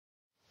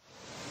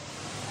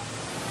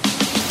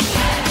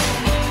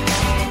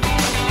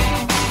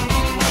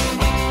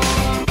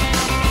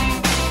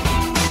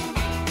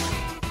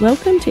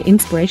Welcome to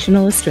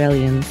Inspirational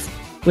Australians,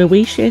 where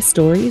we share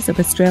stories of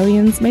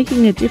Australians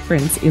making a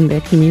difference in their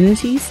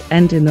communities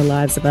and in the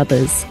lives of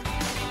others.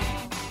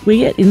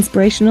 We at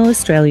Inspirational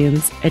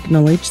Australians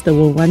acknowledge the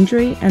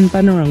Wurundjeri and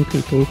Bunurong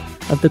people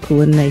of the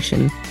Kulin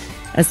Nation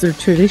as the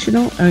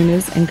traditional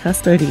owners and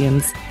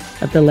custodians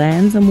of the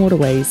lands and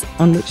waterways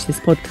on which this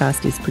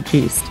podcast is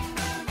produced.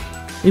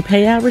 We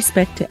pay our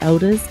respect to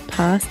elders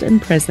past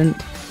and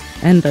present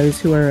and those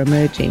who are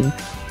emerging,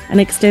 and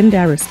extend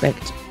our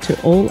respect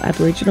to all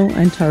Aboriginal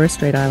and Torres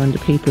Strait Islander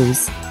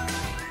peoples.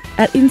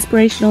 At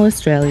Inspirational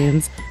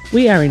Australians,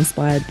 we are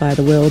inspired by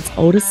the world's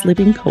oldest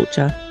living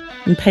culture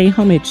and pay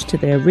homage to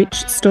their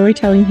rich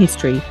storytelling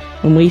history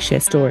when we share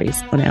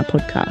stories on our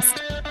podcast.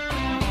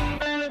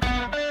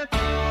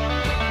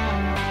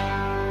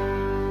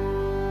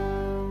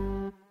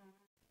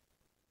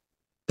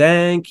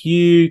 Thank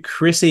you,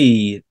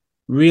 Chrissy.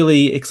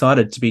 Really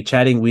excited to be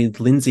chatting with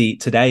Lindsey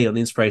today on the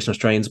Inspirational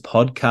Australians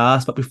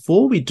podcast. But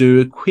before we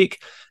do, a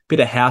quick bit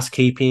of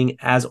housekeeping.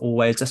 As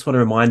always, just want to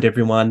remind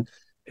everyone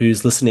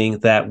who's listening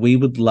that we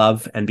would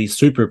love and be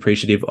super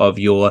appreciative of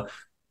your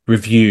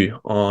review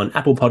on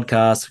Apple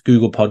Podcasts,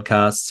 Google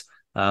Podcasts,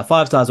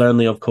 5 stars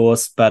only, of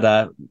course,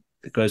 but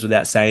it goes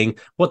without saying.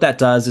 What that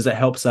does is it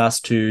helps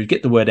us to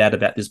get the word out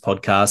about this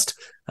podcast,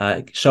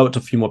 show it to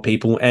a few more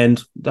people,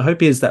 and the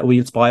hope is that we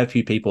inspire a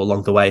few people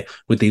along the way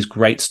with these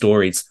great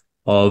stories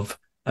of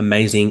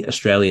amazing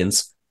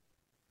Australians.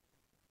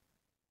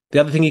 The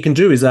other thing you can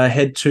do is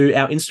head to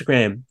our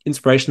Instagram,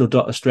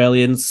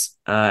 inspirational.australians,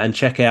 and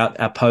check out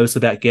our posts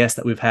about guests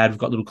that we've had. We've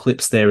got little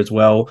clips there as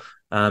well.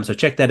 So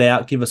check that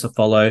out, give us a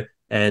follow,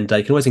 and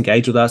you can always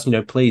engage with us.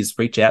 Please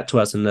reach out to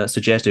us and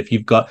suggest if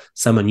you've got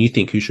someone you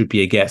think who should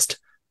be a guest.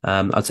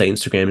 I'd say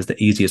Instagram is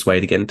the easiest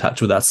way to get in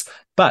touch with us.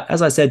 But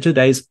as I said,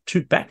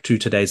 back to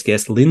today's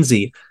guest,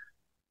 Lindsey.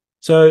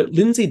 So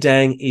Lindsey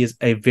Dang is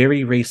a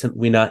very recent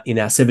winner in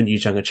our 7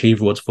 Years Young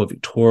Achiever Awards for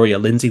Victoria.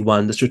 Lindsey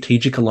won the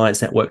Strategic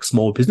Alliance Network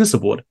Small Business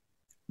Award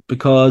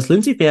because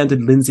Lindsey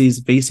founded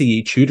Lindsey's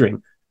VCE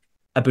Tutoring,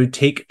 a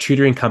boutique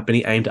tutoring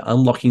company aimed at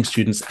unlocking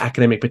students'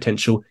 academic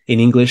potential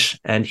in English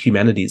and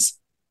humanities.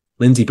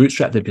 Lindsey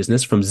bootstrapped the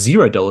business from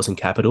 $0 in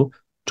capital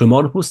to a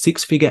multiple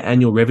 6-figure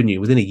annual revenue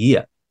within a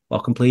year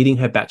while completing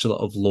her Bachelor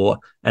of Law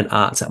and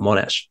Arts at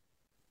Monash.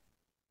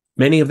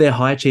 Many of their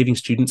high-achieving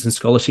students and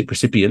scholarship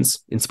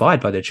recipients,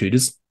 inspired by their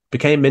tutors,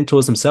 became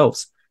mentors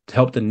themselves to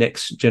help the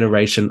next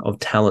generation of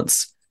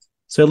talents.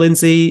 So,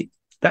 Lindsey,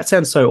 that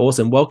sounds so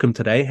awesome. Welcome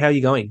today. How are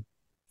you going?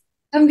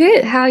 I'm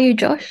good. How are you,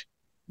 Josh?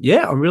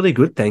 Yeah, I'm really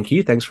good. Thank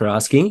you. Thanks for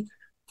asking.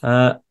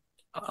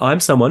 I'm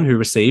someone who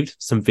received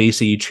some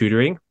VCE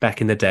tutoring back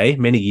in the day,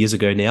 many years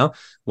ago now,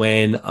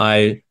 when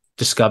I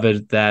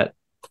discovered that,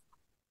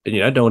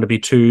 don't want to be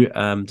too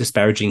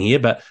disparaging here,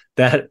 but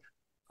that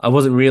I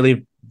wasn't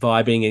really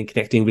vibing and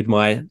connecting with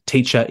my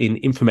teacher in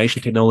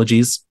information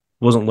technologies,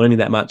 wasn't learning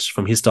that much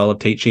from his style of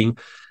teaching.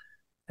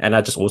 And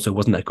I just also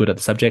wasn't that good at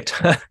the subject.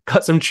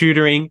 Got some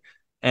tutoring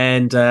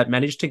and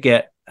managed to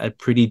get a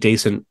pretty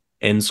decent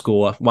end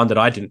score, one that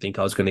I didn't think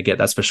I was going to get,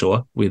 that's for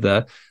sure, with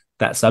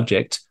that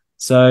subject.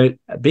 So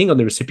being on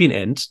the recipient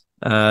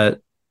end,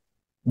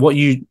 what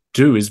you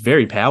do is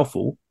very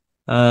powerful.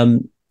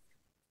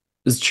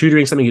 Is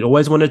tutoring something you'd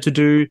always wanted to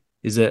do?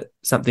 Is it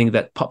something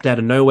that popped out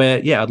of nowhere?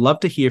 Yeah, I'd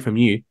love to hear from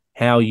you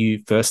how you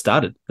first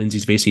started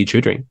Lindsey's VCE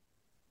Tutoring.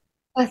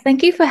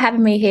 Thank you for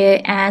having me here.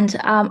 And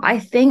I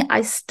think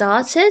I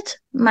started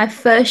my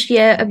first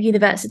year of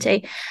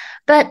university.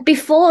 But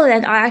before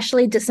then, I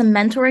actually did some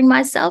mentoring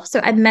myself. So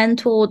I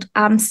mentored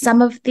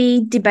some of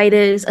the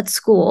debaters at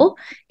school.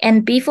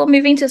 And before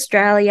moving to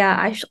Australia,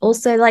 I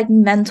also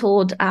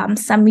mentored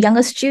some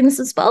younger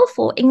students as well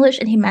for English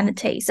and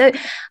humanities. So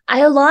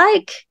I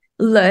like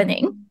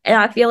learning. And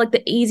I feel like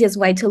the easiest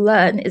way to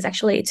learn is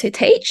actually to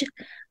teach.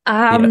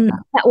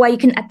 That way you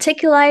can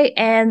articulate,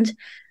 and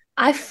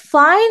I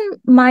find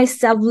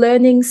myself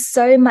learning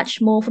so much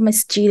more from my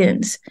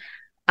students.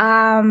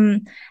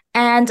 And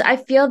I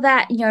feel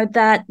that,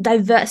 that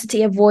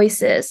diversity of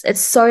voices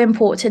is so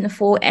important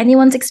for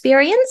anyone's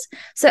experience.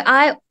 So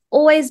I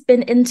always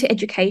been into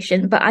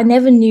education, but I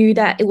never knew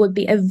that it would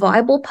be a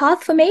viable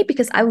path for me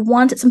because I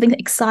wanted something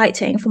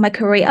exciting for my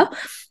career.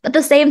 At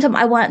the same time,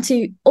 I wanted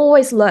to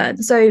always learn.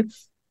 So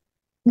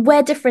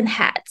wear different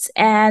hats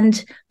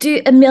and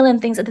do a million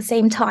things at the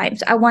same time.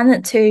 So I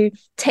wanted to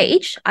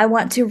teach. I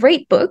want to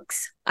read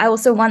books. I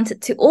also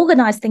wanted to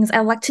organize things. I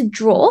like to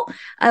draw.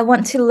 I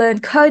want to learn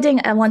coding.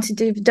 I want to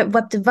do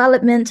web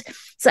development.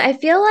 So I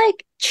feel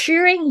like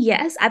tutoring,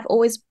 yes, I've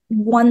always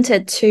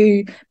wanted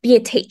to be a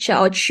teacher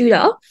or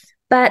tutor.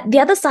 But the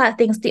other side of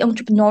things, the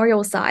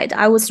entrepreneurial side,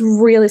 I was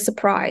really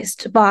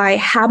surprised by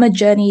how my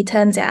journey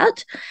turns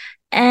out.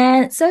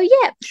 And so,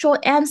 yeah,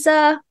 short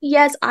answer,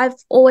 yes, I've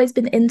always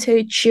been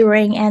into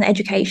tutoring and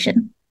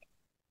education.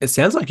 It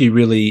sounds like you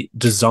really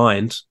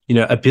designed,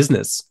 a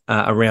business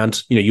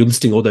around, you're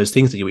listing all those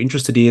things that you were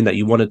interested in, that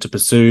you wanted to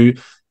pursue.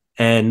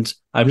 And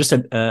I'm just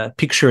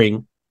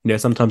picturing,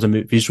 sometimes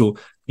I'm visual,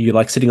 you're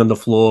like sitting on the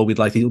floor with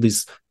like all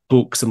these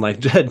books and like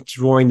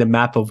drawing the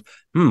map of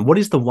what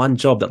is the one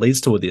job that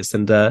leads to all this?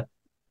 And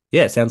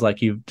yeah, it sounds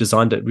like you've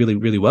designed it really,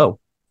 really well.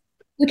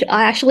 Which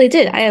I actually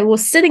did. I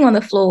was sitting on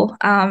the floor.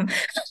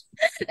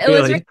 It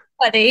was Really? really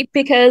funny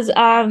because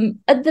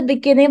at the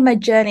beginning of my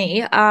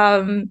journey,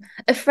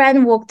 a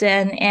friend walked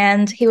in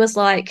and he was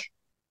like,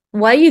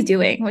 "What are you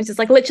doing?" Which is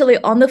like literally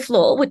on the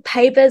floor with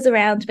papers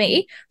around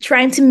me,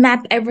 trying to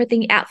map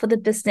everything out for the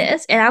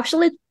business. And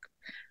actually,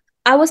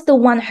 I was the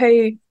one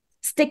who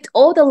sticked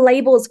all the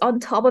labels on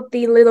top of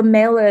the little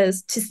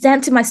mailers to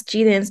send to my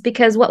students,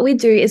 because what we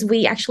do is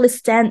we actually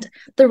send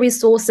the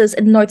resources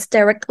and notes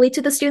directly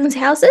to the students'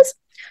 houses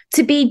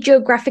to be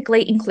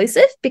geographically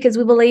inclusive, because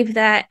we believe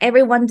that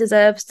everyone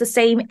deserves the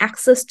same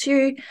access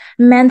to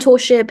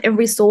mentorship and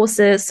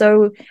resources.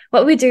 So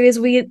what we do is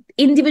we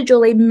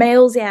individually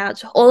mails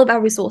out all of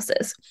our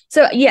resources.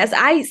 So yes,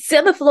 I sit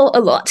on the floor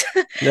a lot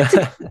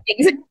to do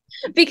things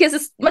because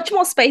it's much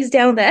more space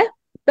down there.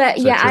 But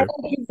So yeah, true.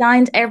 I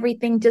designed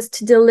everything just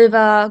to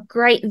deliver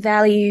great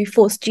value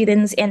for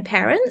students and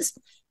parents.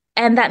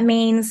 And that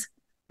means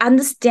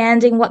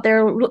understanding what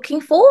they're looking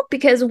for.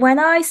 Because when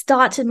I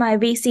started my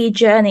VC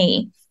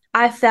journey,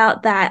 I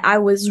felt that I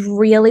was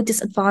really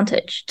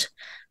disadvantaged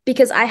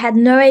because I had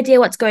no idea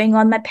what's going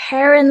on. My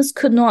parents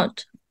could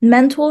not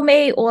mentor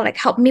me or like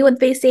help me with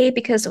VC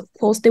because, of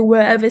course, they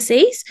were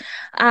overseas.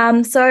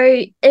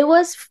 So it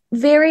was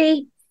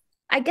very,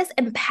 I guess,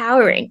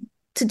 empowering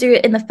to do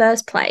it in the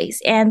first place,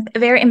 and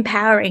very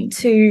empowering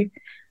to,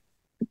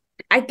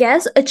 I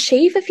guess,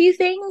 achieve a few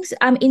things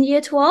in year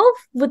 12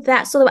 with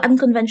that sort of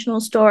unconventional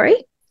story.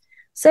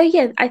 So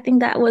yeah, I think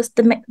that was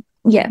the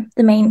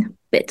main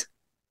bit.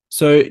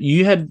 So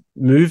you had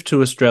moved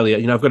to Australia.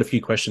 You know, I've got a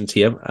few questions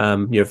here.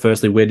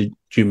 Firstly, where did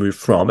you move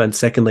from? And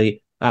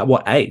secondly, at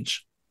what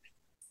age?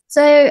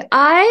 So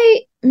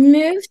I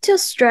moved to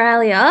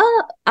Australia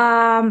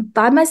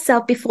by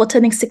myself before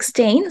turning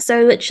 16.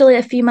 So literally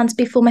a few months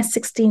before my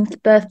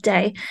 16th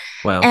birthday.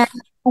 Wow. And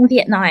from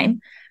Vietnam.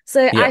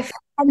 So Yeah. I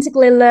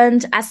frantically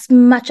learned as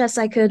much as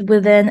I could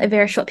within a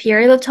very short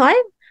period of time,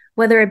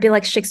 whether it be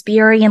like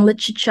Shakespearean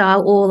literature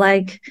or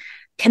like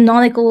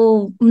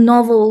canonical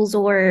novels,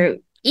 or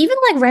even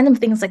like random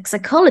things like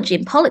psychology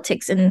and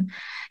politics and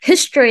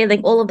history,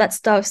 like all of that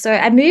stuff. So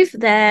I moved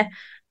there.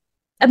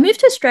 I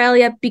moved to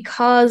Australia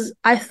because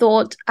I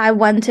thought I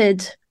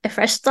wanted a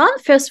fresh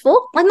start, first of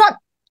all. Like, not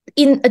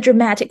in a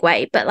dramatic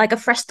way, but like a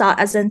fresh start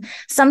as in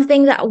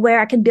something that where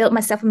I can build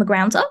myself from the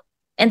ground up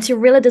and to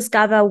really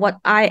discover what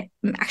I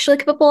am actually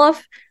capable of,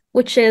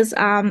 which is,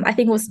 I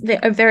think, was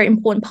a very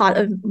important part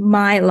of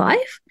my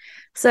life.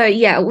 So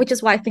yeah, which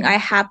is why I think I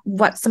have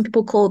what some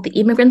people call the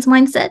immigrant's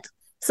mindset.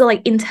 So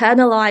like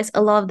internalize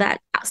a lot of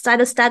that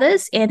outsider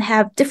status and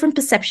have different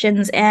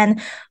perceptions and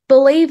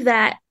believe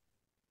that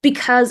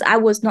because I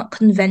was not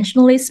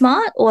conventionally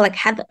smart or like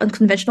had the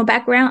unconventional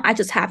background, I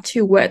just have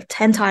to work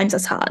 10 times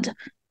as hard.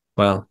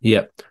 Well,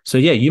 yeah. So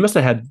yeah, you must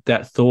have had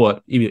that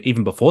thought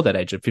even before that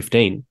age of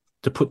 15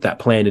 to put that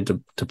plan into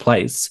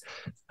place.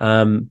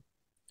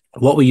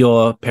 What were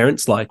your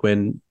parents like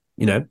when,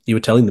 you were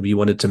telling them you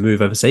wanted to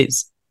move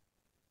overseas?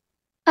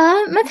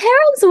 My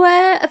parents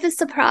were a bit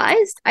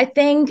surprised. I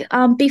think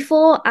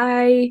before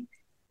I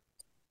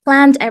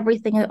planned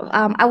everything,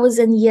 I was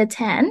in year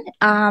 10,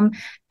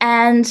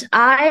 and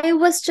I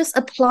was just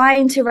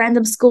applying to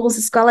random schools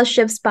and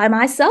scholarships by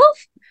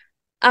myself.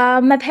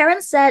 My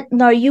parents said,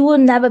 "No, you will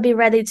never be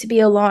ready to be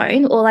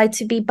alone or like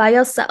to be by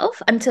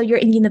yourself until you're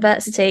in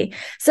university."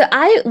 So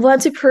I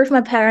want to prove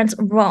my parents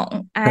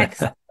wrong. That's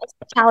the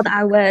child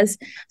I was.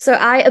 So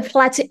I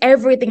applied to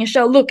everything and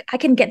show, look, I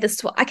can get this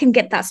spot, I can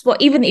get that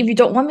spot, even if you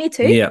don't want me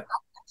to. Yeah.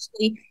 I'll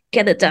actually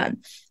get it done.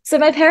 So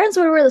my parents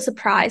were really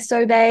surprised.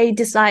 So they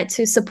decided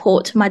to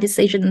support my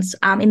decisions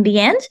in the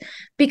end,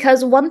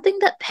 because one thing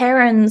that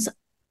parents,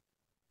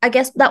 I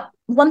guess that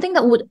one thing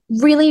that would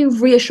really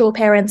reassure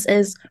parents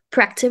is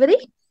proactivity.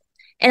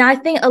 And I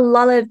think a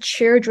lot of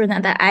children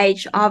at that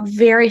age are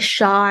very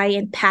shy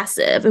and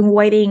passive and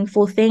waiting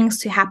for things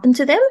to happen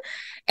to them.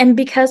 And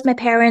because my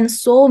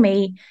parents saw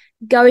me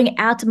going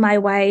out of my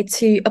way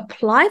to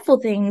apply for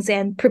things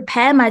and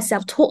prepare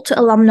myself, talk to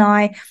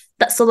alumni,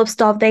 that sort of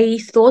stuff, they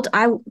thought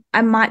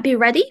I might be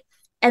ready.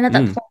 And at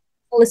that point,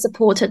 fully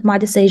supported my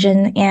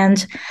decision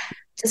and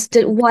just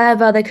did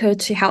whatever they could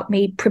to help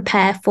me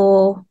prepare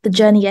for the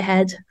journey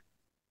ahead.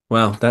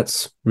 Wow,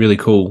 that's really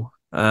cool.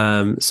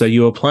 So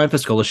you were applying for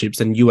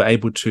scholarships and you were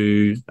able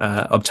to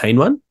obtain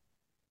one?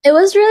 It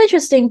was really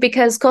interesting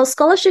because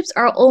scholarships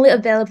are only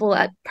available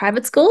at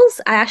private schools.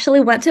 I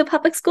actually went to a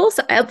public school,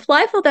 so I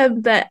applied for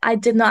them, but I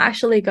did not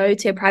actually go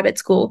to a private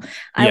school.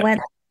 I went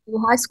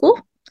to high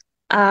school,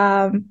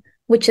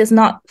 which is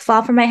not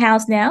far from my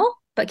house now.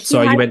 But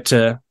you went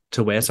to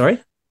where, sorry?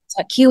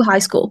 Q High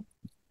School.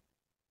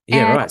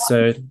 Yeah, and, right.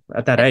 So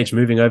at that age,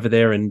 moving over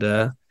there and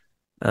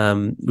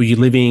were you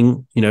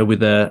living,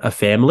 with a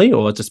family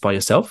or just by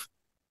yourself?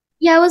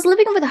 Yeah, I was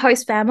living with a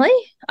host family,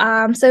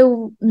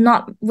 so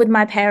not with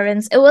my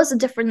parents. It was a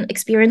different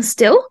experience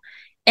still,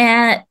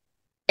 and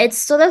it's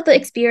sort of the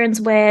experience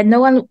where no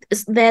one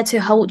is there to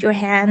hold your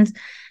hand.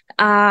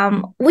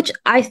 which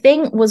I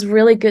think was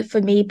really good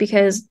for me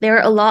because there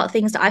are a lot of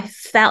things that I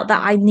felt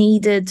that I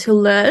needed to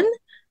learn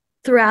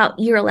throughout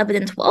year 11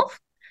 and 12.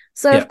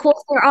 So, Yeah. of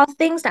course, there are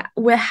things that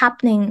were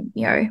happening,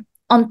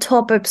 on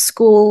top of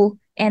school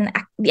and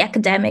the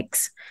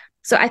academics.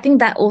 So I think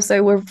that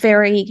also were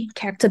very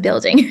character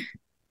building.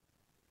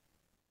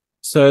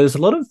 So there's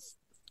a lot of,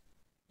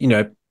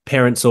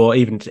 parents or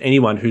even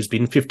anyone who's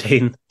been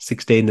 15,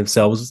 16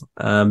 themselves,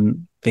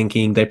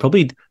 thinking they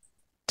probably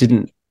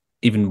didn't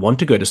even want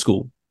to go to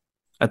school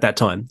at that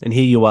time. And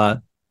here you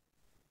are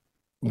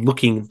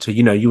looking to,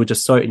 you were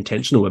just so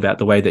intentional about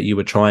the way that you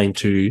were trying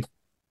to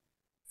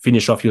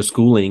finish off your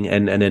schooling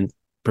and then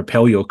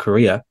propel your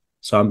career.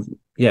 So I'm,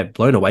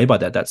 blown away by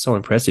that. That's so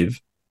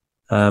impressive.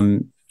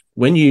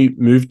 When you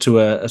moved to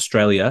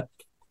Australia,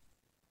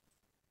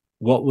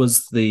 what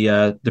was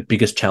the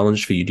biggest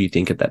challenge for you, do you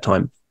think, at that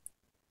time?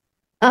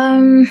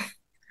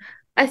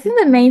 I think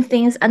the main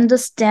thing is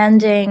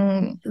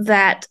understanding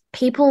that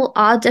people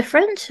are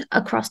different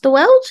across the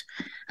world.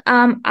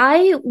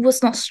 I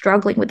was not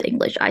struggling with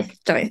English. I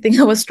don't think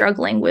I was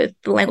struggling with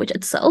the language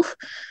itself,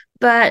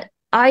 but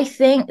I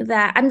think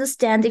that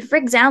understanding, for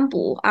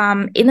example,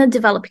 in a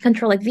developing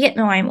country like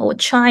Vietnam or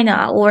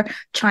China,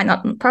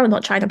 probably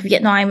not China, but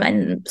Vietnam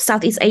and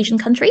Southeast Asian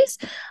countries,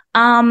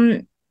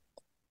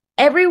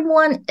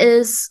 everyone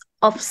is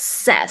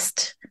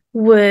obsessed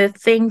with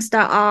things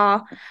that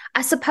are,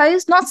 I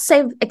suppose, not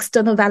say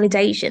external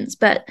validations,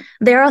 but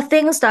there are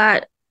things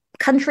that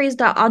countries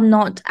that are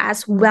not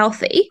as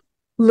wealthy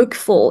look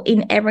for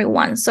in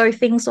everyone. So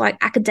things like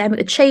academic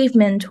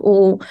achievement,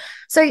 or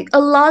so a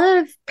lot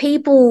of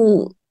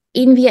people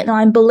in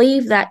Vietnam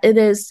believe that it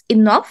is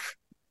enough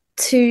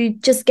to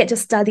just get your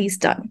studies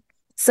done.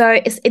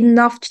 So it's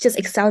enough to just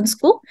excel in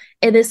school.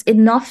 It is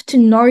enough to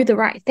know the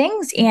right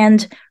things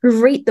and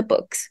read the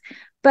books.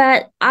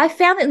 But I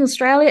found in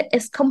Australia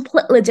it's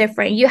completely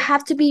different. You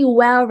have to be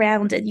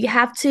well-rounded.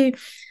 Have to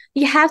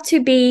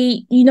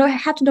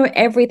know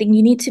everything.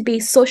 You need to be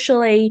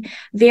socially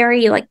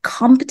very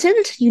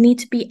competent. You need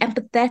to be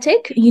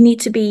empathetic. You need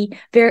to be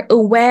very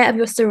aware of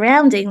your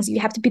surroundings. You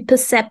have to be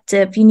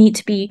perceptive.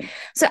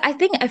 So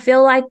I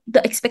feel like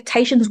the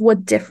expectations were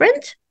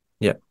different.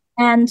 Yeah.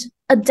 And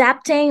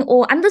adapting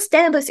or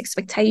understanding those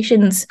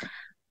expectations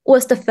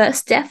was the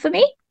first step for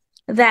me.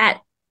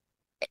 That,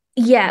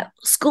 yeah,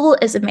 school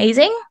is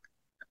amazing.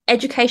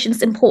 Education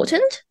is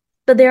important.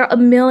 But there are a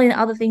million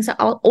other things that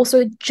are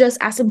also just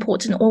as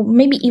important or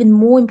maybe even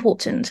more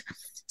important.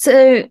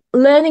 So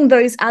learning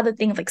those other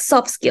things like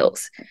soft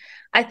skills,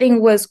 I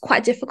think was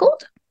quite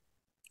difficult.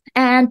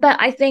 But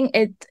I think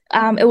it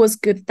was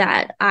good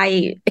that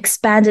I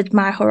expanded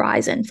my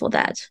horizon for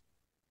that.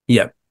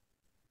 Yeah.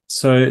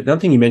 So another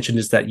thing you mentioned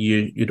is that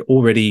you'd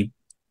already,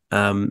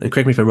 and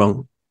correct me if I'm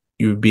wrong,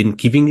 you've been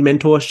giving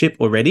mentorship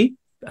already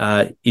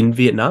in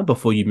Vietnam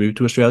before you moved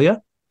to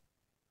Australia?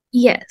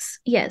 Yes.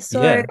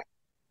 So Yeah.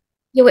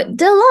 yeah, we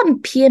did a lot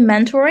of peer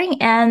mentoring,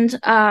 and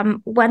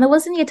when I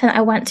was in year 10,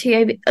 I went to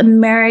an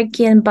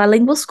American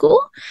bilingual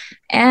school,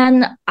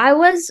 and I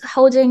was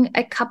holding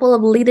a couple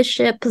of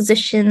leadership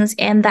positions,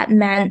 and that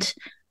meant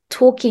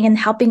talking and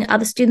helping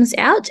other students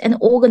out and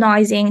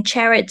organizing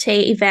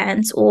charity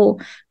events or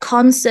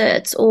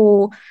concerts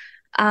or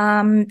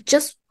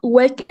just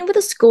working with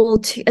the school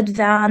to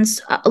advance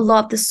a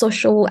lot of the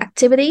social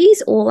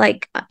activities or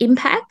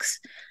impacts.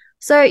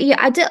 So yeah,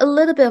 I did a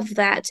little bit of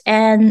that,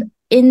 and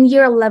in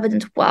year 11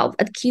 and 12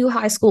 at Q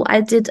High School,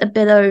 I did a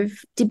bit of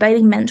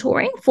debating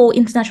mentoring for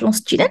international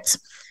students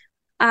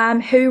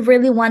who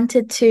really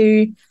wanted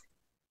to,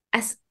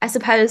 I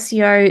suppose,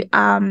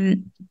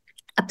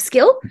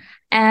 upskill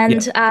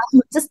and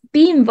just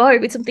be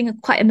involved with something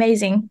quite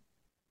amazing.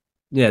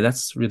 Yeah,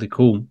 that's really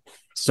cool.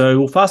 So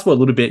we'll fast forward a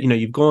little bit.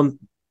 You've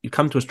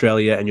come to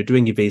Australia and you're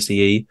doing your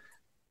VCE,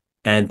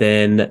 and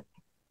then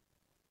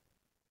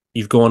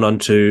you've gone on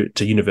to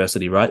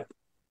university, right?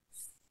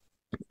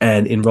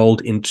 And enrolled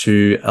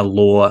into a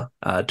law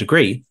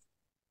degree.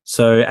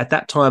 So at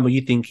that time, were you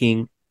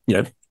thinking,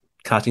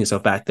 casting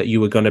yourself back, that you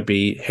were going to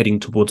be heading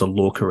towards a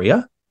law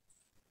career?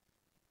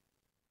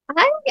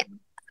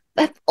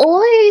 I've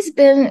always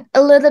been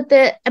a little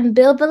bit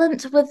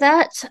ambivalent with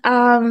that.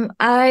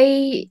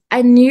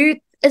 I knew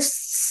it's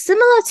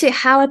similar to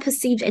how I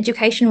perceived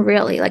education,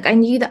 really. I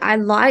knew that I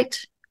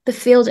liked the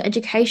field of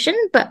education,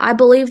 but I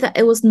believe that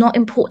it was not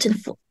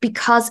important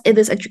because it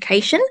is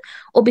education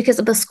or because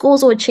of the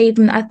scores or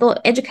achievement. I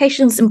thought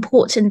education is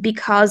important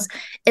because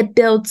it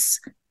builds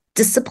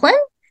discipline.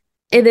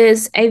 It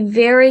is a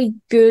very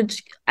good,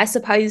 I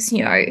suppose,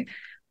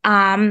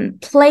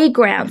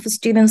 playground for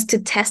students to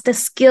test their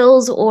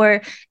skills,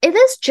 or it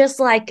is just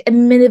like a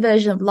mini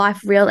version of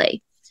life,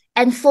 really.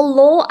 And for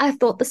law, I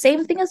thought the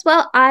same thing as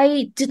well.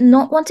 I did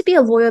not want to be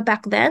a lawyer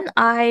back then.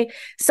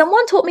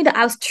 Someone told me that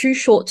I was too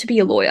short to be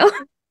a lawyer.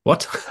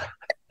 What?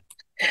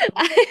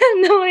 I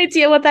have no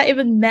idea what that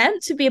even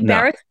meant, to be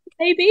embarrassed,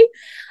 maybe.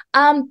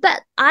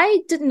 But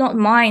I did not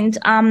mind.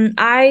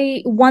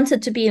 I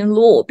wanted to be in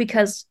law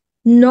because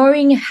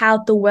knowing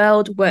how the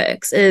world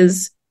works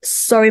is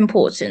so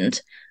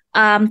important.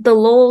 the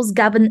laws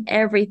govern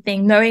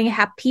everything, knowing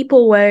how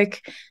people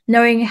work,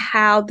 knowing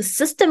how the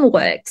system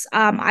works.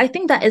 I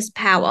think that is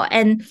power.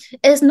 And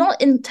it's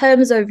not in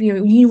terms of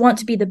you want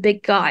to be the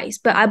big guys,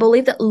 but I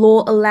believe that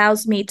law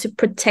allows me to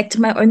protect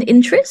my own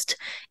interest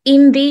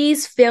in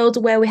these fields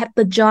where we have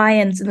the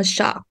giants and the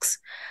sharks.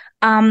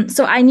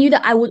 So I knew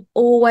that I would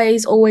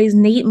always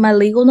need my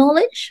legal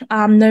knowledge,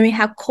 knowing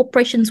how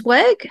corporations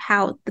work,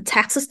 how the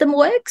tax system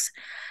works.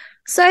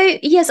 So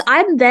yes,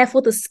 I'm there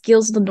for the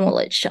skills and the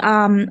knowledge.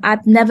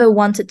 I've never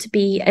wanted to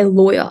be a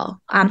lawyer,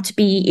 to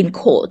be in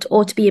court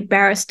or to be a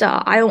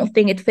barrister. I don't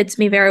think it fits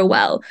me very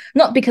well,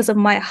 not because of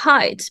my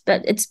height,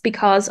 but it's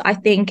because I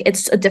think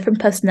it's a different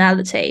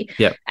personality.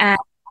 Yeah. And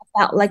I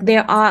felt like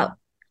there are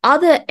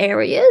other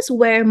areas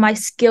where my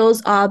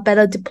skills are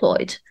better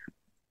deployed.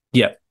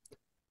 Yeah.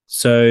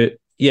 So,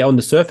 yeah, on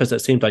the surface, it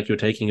seemed like you were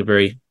taking a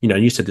very,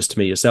 and you said this to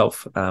me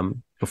yourself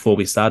before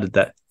we started,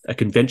 that a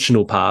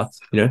conventional path,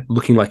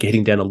 looking like you're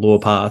heading down a law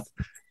path,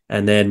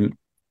 and then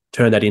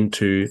turn that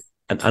into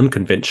an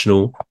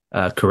unconventional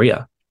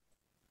career.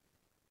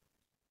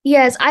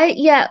 Yes,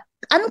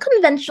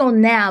 unconventional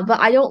now, but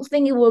I don't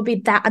think it will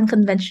be that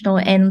unconventional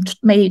in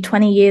maybe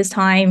 20 years'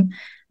 time,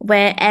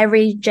 where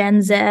every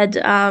Gen Z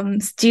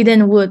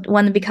student would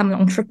want to become an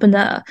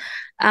entrepreneur.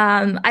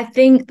 I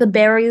think the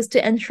barriers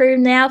to entry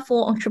now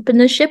for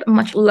entrepreneurship are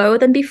much lower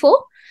than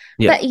before.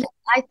 Yeah. But yeah,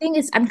 I think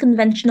it's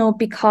unconventional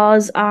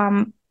because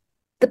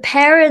the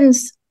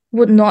parents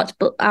would not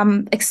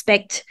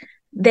expect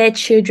their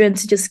children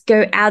to just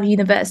go out of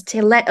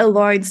university, let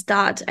alone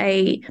start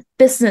a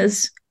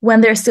business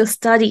when they're still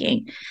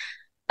studying.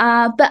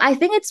 But I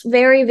think it's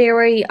very,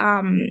 very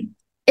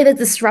it is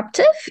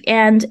disruptive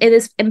and it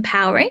is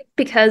empowering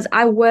because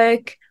I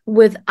work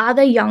with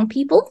other young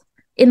people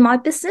in my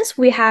business.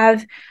 We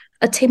have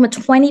a team of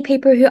 20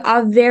 people who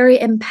are very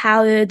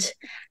empowered,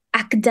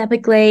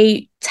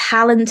 academically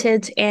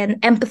talented and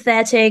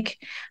empathetic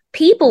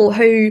people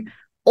who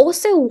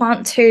also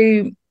want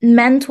to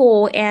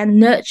mentor and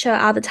nurture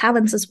other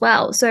talents as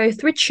well. So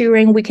through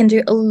tutoring, we can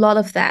do a lot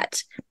of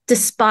that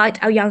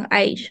despite our young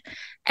age.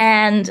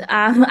 And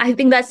I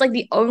think that's like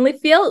the only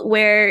field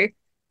where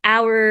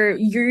our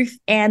youth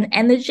and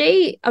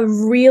energy are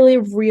really,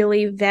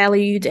 really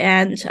valued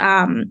and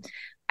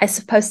I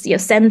suppose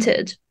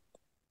centered.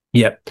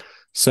 Yep.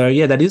 So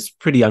yeah, that is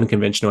pretty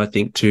unconventional, I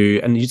think,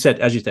 and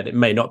as you said, it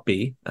may not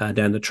be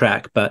down the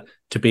track, but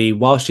to be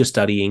whilst you're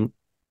studying,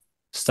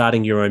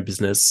 starting your own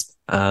business,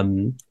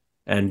 and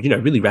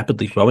really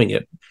rapidly growing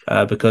it,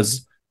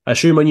 because I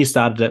assume when you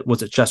started it,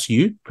 was it just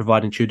you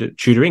providing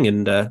tutoring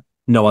and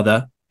no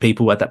other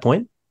people at that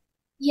point?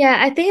 Yeah,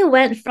 I think it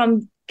went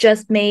from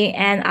just me,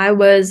 and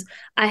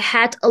I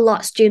had a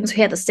lot of students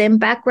who had the same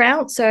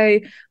background. So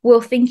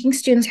we're thinking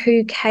students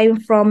who came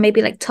from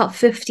maybe like top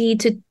 50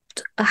 to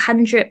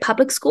 100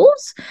 public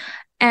schools,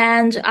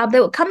 and they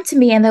would come to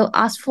me and they would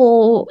ask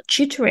for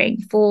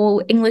tutoring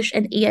for English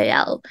and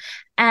EAL,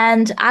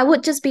 and I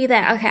would just be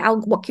there. Okay,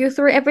 I'll walk you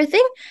through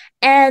everything,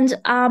 and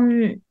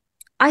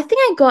I think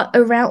I got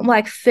around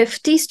like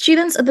 50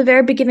 students at the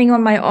very beginning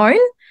on my own.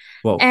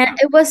 Whoa. And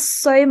it was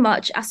so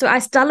much. So I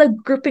started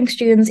grouping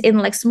students in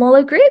like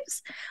smaller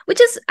groups, which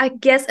is, I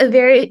guess,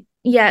 to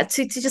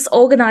just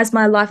organize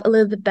my life a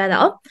little bit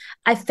better.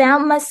 I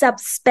found myself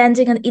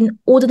spending an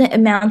inordinate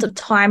amount of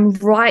time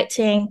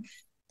writing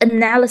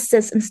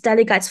analysis and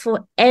study guides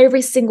for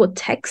every single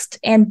text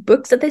and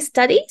books that they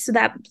study. So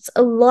that's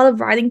a lot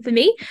of writing for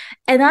me.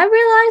 And I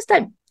realized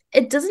that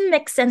it doesn't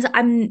make sense that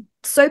I'm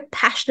so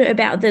passionate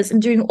about this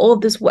and doing all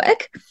of this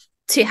work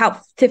to help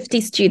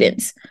 50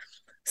 students.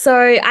 So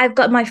I've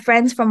got my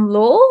friends from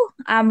law.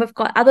 We've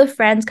got other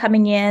friends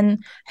coming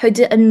in who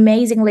did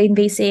amazingly in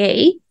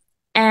VCE.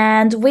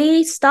 And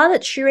we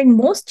started tutoring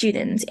more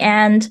students.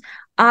 And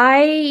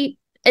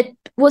it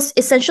was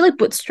essentially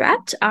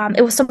bootstrapped.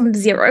 It was from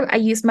zero. I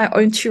used my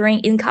own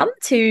tutoring income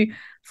to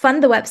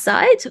fund the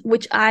website,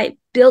 which I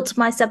built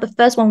myself. The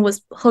first one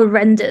was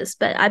horrendous,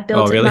 but I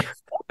built it myself.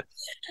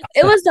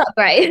 It was not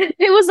great.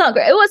 It was not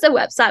great. It was a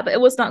website, but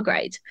it was not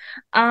great.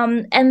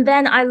 And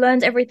then I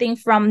learned everything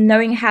from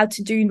knowing how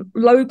to do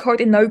low code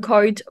and no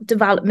code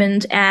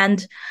development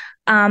and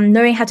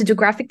knowing how to do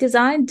graphic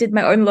design, did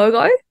my own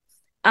logo.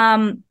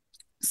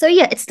 So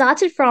yeah, it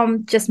started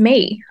from just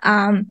me.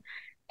 And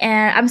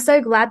I'm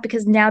so glad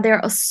because now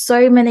there are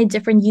so many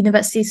different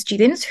university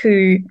students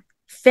who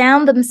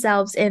found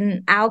themselves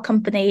in our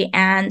company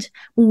and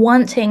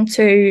wanting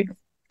to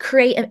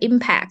create an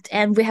impact.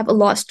 And we have a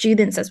lot of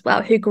students as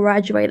well who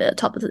graduated at the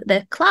top of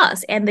their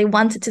class and they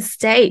wanted to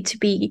stay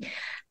to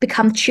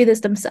become tutors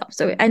themselves.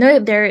 So I know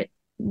there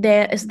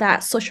is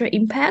that social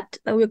impact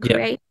that we'll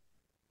create. Yep.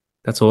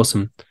 That's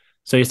awesome.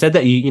 So you said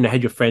that you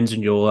had your friends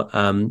in your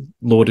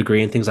law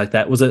degree and things like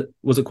that. Was it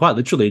quite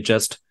literally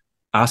just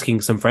asking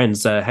some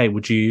friends, hey,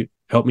 would you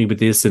help me with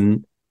this?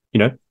 And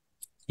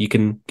you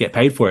can get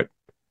paid for it.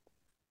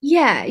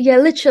 Yeah,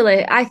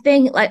 literally. I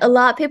think like a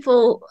lot of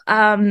people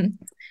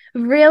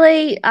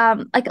really,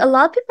 like a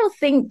lot of people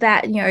think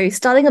that,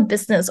 starting a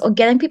business or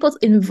getting people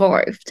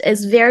involved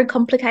is very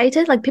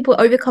complicated. Like people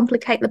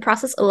overcomplicate the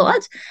process a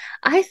lot.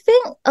 I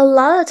think a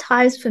lot of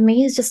times for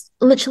me is just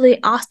literally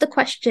ask the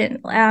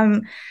question.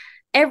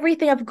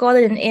 Everything I've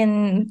gotten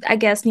in, I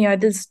guess,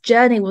 this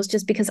journey was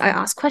just because I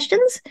asked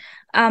questions.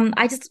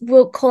 I just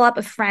will call up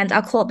a friend,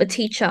 I'll call up a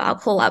teacher, I'll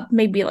call up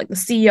maybe like the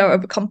CEO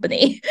of a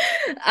company.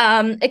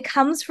 It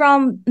comes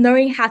from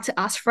knowing how to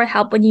ask for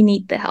help when you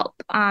need the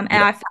help. And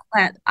I felt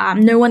that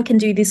no one can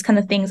do these kind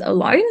of things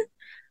alone.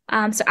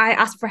 So I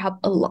asked for help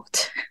a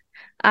lot.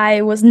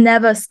 I was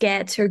never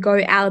scared to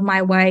go out of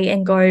my way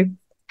and go,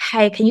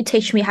 hey, can you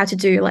teach me how to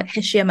do like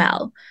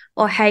HTML?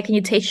 Or hey, can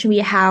you teach me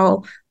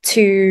how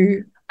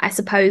to, I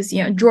suppose,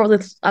 draw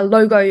a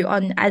logo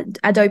on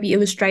Adobe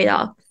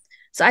Illustrator.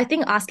 So I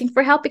think asking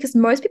for help, because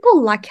most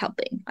people like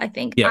helping. I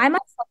think I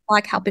myself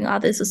like helping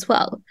others as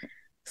well.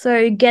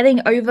 So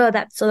getting over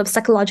that sort of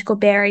psychological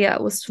barrier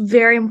was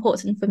very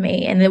important for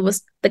me. And it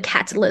was the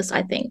catalyst,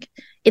 I think,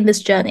 in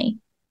this journey.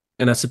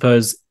 And I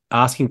suppose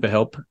asking for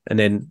help and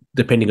then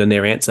depending on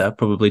their answer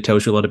probably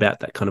tells you a lot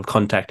about that kind of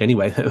contact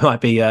anyway. It might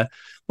be,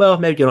 well,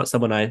 maybe you're not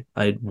someone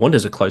I want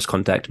as a close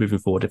contact moving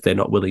forward if they're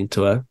not willing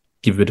to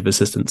give a bit of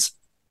assistance.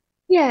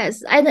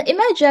 Yes, and in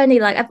my journey,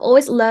 like I've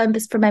always learned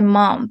this from my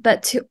mom,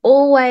 but to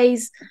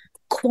always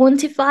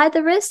quantify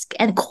the risk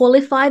and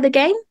qualify the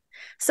gain.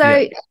 So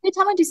every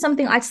time I do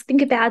something, I just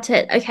think about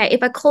it. Okay,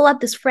 if I call up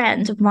this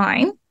friend of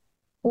mine,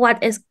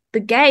 what is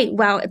the gain?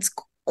 Well, it's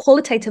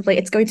qualitatively,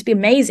 it's going to be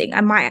amazing. I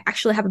might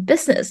actually have a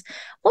business.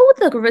 What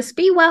would the risk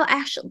be? Well,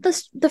 actually,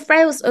 the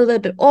friend was a little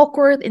bit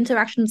awkward,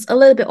 interactions a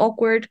little bit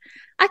awkward.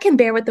 I can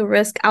bear with the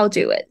risk. I'll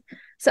do it.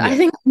 So I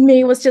think for me,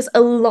 it was just a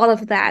lot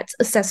of that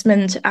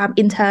assessment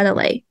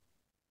internally.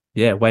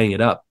 Yeah, weighing it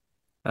up.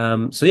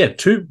 So yeah,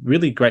 two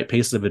really great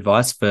pieces of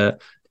advice for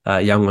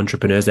young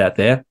entrepreneurs out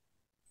there.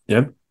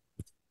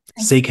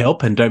 Seek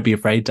help and don't be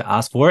afraid to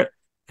ask for it.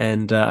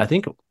 And I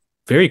think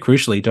very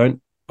crucially,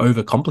 don't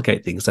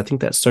overcomplicate things. I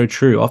think that's so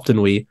true. Often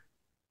we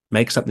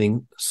make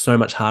something so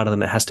much harder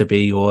than it has to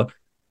be, or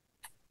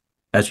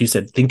as you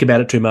said, think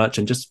about it too much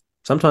and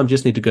sometimes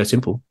just need to go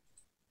simple.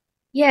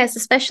 Yes,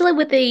 especially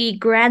with the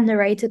grand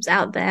narratives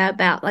out there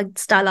about like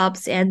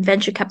startups and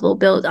venture capital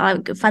build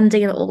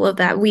funding and all of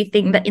that. We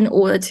think that in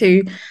order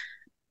to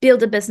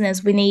build a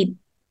business, we need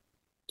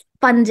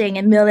funding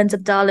and millions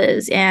of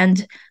dollars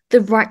and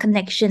the right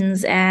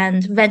connections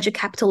and venture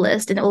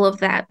capitalists and all of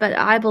that. But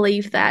I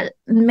believe that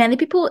many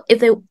people,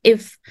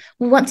 if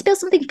we want to build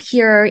something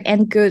pure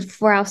and good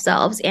for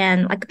ourselves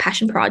and like a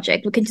passion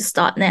project, we can just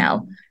start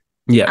now.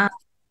 Yeah.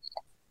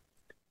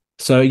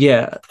 So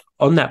yeah,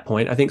 on that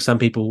point, I think some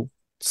people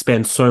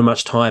spend so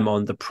much time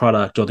on the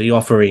product or the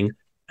offering,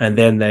 and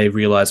then they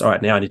realize, all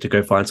right, now I need to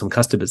go find some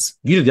customers.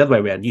 You did the other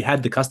way around. You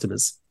had the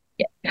customers.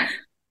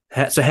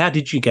 Yeah. So how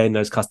did you gain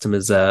those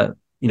customers?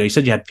 You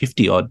said you had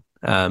 50 odd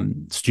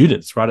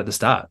students right at the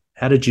start.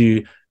 How did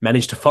you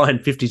manage to find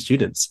 50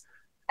 students?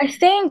 I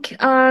think,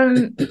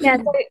 so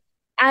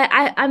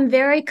I'm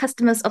very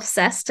customers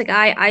obsessed. Like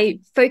I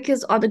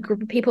focus on a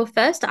group of people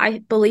first. I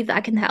believe that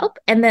I can help.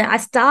 And then I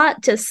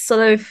start just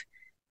sort of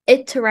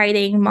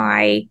iterating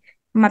my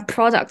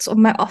products or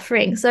my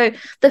offering. So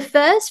the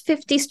first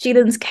 50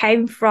 students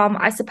came from,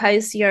 I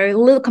suppose,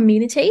 little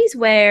communities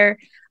where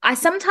I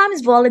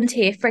sometimes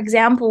volunteer. For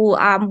example,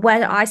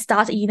 when I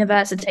started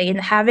university and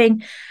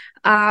having,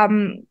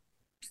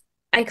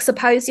 I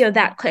suppose,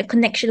 that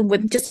connection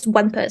with just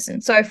one person.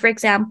 So, for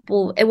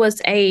example, it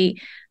was a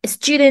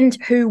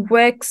student who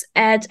works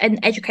at an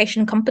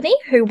education company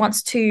who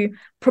wants to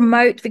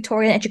promote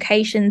Victorian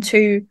education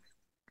to,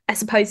 I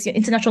suppose,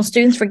 international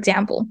students, for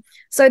example.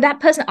 So that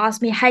person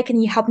asked me, hey, can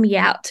you help me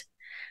out?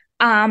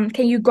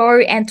 Can you go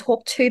and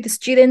talk to the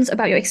students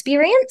about your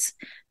experience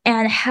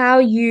and how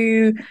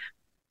you,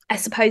 I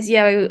suppose,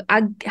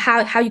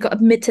 how you got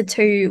admitted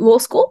to law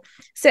school?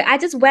 So I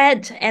just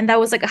went, and there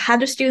was like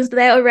 100 students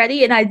there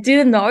already, and I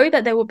didn't know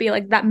that there would be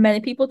like that many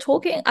people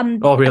talking.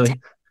 Oh, really?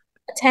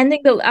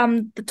 Attending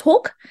the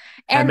talk.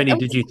 How many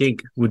did you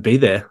think would be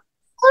there?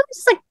 It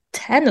was like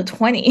 10 or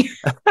 20.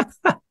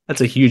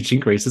 That's a huge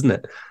increase, isn't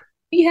it?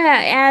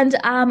 Yeah, and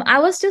I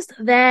was just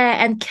there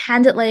and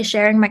candidly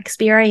sharing my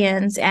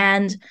experience,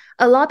 and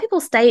a lot of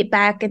people stayed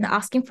back and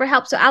asking for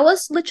help. So I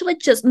was literally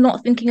just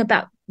not thinking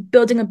about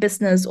building a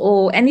business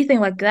or anything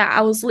like that.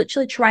 I was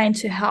literally trying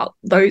to help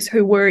those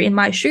who were in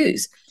my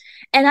shoes.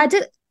 And I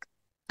did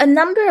a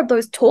number of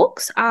those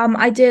talks.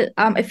 I did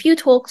a few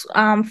talks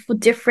for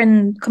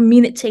different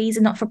communities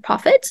and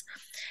not-for-profits.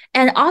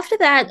 And after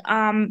that,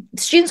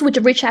 students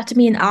would reach out to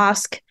me and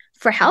ask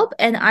for help,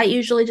 and I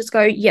usually just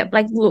go,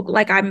 look,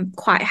 like I'm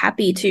quite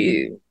happy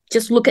to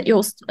just look at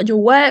your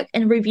work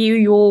and review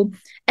your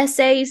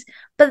essays.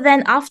 But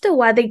then after a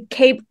while, they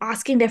keep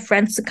asking their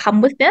friends to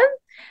come with them,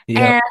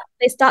 and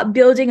they start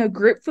building a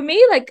group for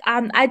me. Like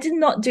I did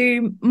not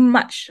do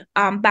much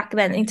back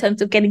then in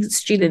terms of getting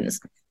students.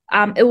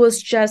 It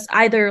was just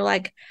either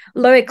like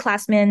lower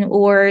classmen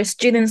or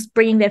students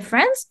bringing their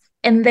friends,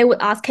 and they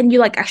would ask, can you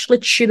like actually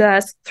tutor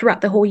us throughout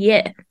the whole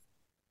year?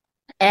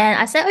 And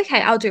I said,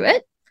 okay, I'll do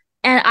it.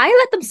 And I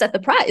let them set the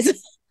price.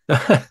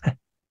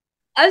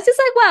 I was just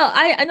like, well,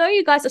 I know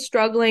you guys are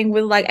struggling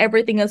with like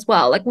everything as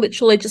well. Like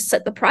literally just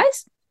set the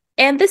price.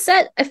 And they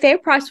set a fair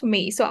price for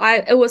me. So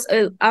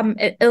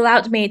it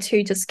allowed me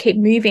to just keep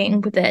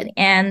moving with it.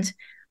 And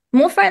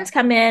more friends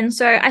come in.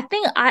 So I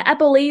think I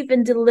believe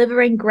in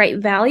delivering great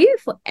value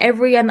for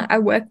everyone that I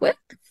work with.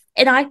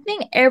 And I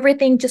think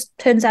everything just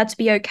turns out to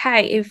be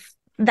okay if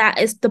that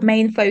is the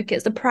main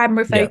focus, the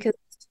primary focus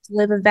to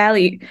deliver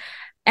value.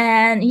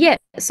 And yeah,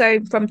 so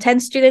from 10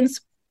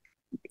 students,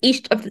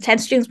 each of the 10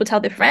 students would tell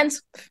their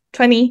friends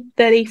 20,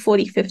 30,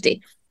 40,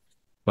 50.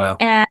 Wow.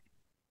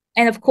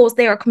 And of course,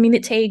 there are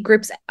community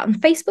groups on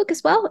Facebook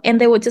as well. And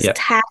they would just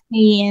tag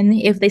me in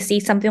if they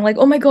see something like,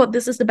 oh my God,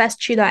 this is the best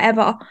tutor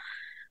ever.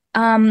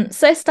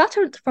 So it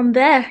started from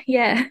there.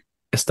 Yeah.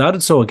 It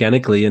started so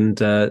organically,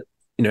 and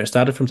it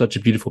started from such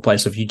a beautiful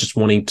place of you just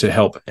wanting to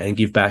help and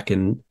give back.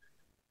 And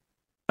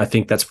I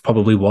think that's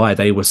probably why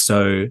they were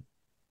so,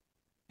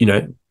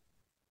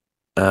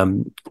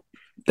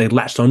 they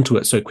latched onto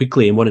it so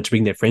quickly and wanted to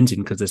bring their friends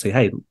in because they say,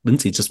 hey,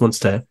 Lindsey just wants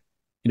to,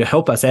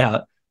 help us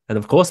out. And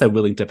of course, they're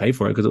willing to pay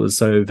for it because it was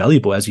so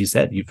valuable. As you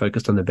said, you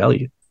focused on the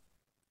value.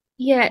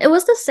 Yeah, it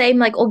was the same,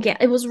 like,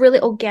 it was really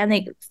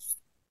organic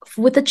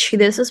with the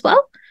tutors as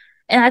well.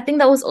 And I think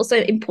that was also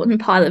an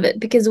important part of it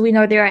because we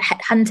know there are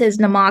headhunters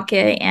in the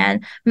market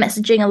and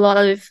messaging a lot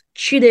of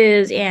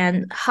tutors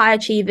and high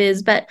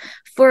achievers. But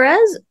for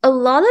us, a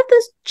lot of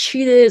the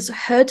tutors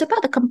heard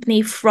about the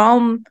company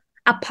from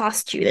our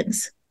past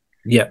students.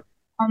 Yeah.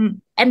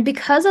 And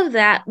because of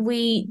that,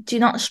 we do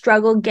not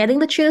struggle getting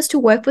the tutors to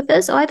work with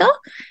us either.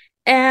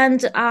 And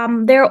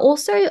there are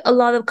also a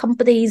lot of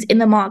companies in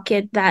the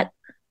market that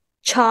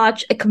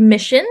charge a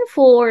commission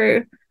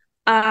for,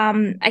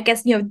 I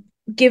guess,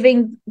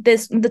 giving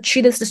the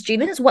tutors to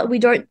students. What we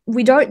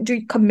don't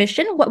do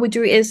commission. What we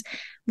do is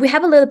we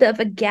have a little bit of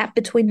a gap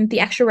between the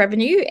actual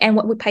revenue and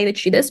what we pay the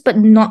tutors, but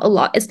not a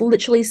lot.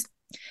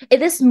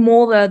 It is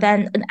smaller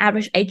than an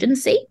average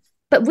agency.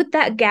 But with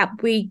that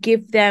gap, we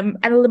give them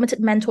unlimited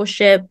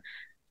mentorship,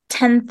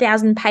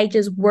 10,000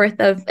 pages worth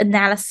of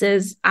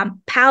analysis,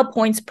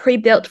 PowerPoints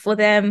pre-built for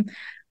them,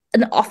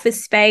 an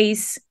office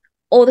space.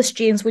 All the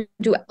students would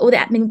do all the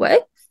admin work.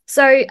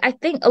 So I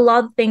think a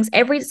lot of things,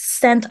 every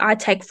cent I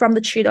take from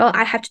the tutor,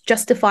 I have to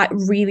justify it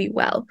really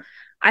well.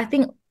 I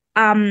think,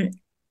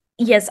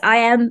 yes, I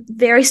am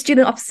very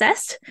student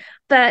obsessed,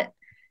 but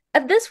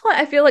at this point,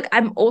 I feel like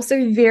I'm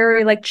also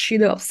very like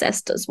tutor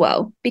obsessed as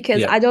well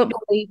because I don't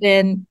believe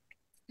in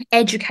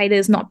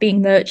educators not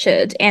being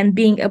nurtured and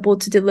being able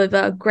to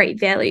deliver great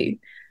value.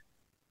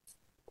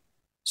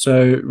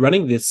 So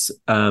running this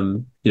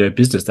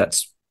business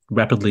that's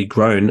rapidly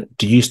grown,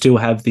 do you still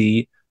have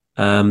the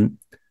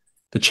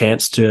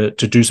chance to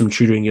do some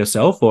tutoring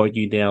yourself, or are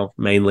you now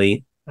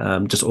mainly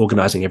just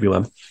organizing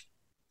everyone?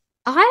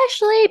 I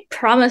actually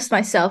promised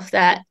myself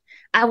that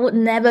I would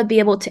never be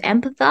able to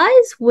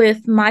empathize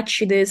with my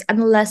tutors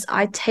unless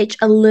I teach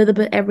a little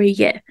bit every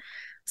year.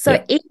 So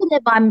even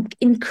if I'm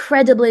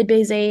incredibly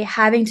busy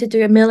having to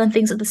do a million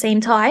things at the same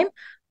time,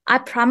 I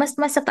promised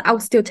myself that I will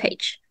still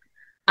teach,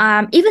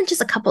 even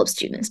just a couple of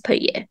students per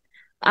year.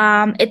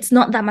 It's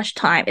not that much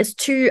time. It's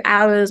 2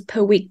 hours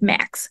per week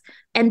max.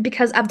 And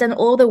because I've done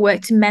all the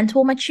work to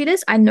mentor my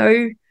tutors, I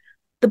know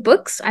the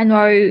books, I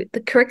know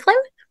the curriculum.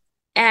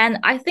 And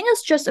I think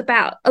it's just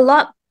about a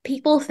lot of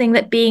people think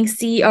that being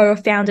CEO or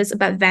founder is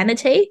about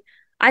vanity.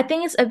 I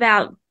think it's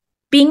about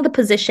being the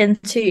position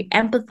to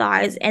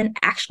empathize and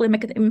actually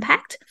make an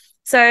impact.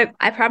 So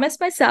I promised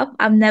myself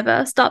I'll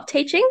never stop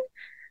teaching,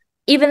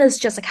 even if it's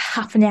just like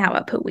half an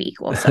hour per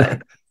week or so.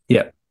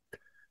 Yeah.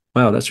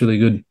 Wow, that's really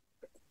good.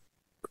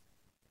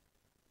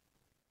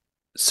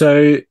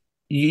 So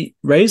you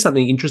raised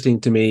something interesting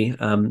to me,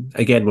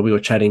 again, when we were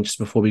chatting just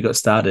before we got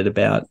started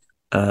about,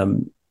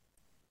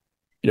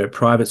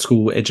 private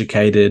school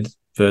educated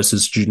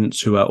versus students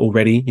who are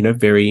already,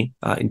 very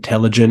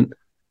intelligent.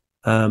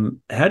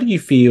 How do you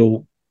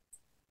feel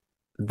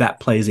that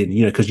plays in?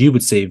 Because you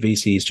would see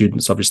VCE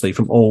students, obviously,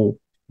 from all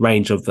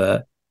range of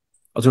I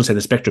was going to say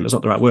the spectrum, it's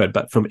not the right word,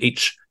 but from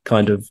each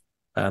kind of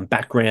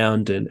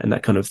background and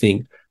that kind of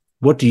thing.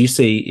 What do you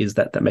see is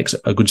that makes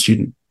a good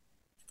student?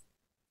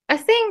 I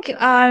think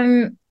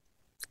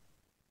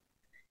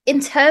in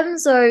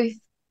terms of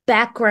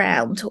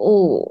background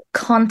or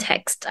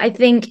context, I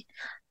think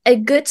a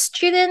good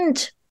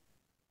student,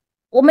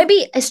 or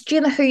maybe a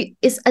student who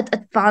is at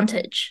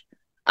advantage,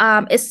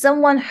 is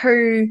someone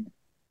who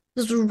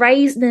was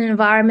raised in an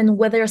environment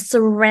where they're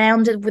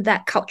surrounded with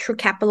that cultural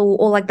capital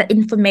or like the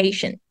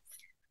information.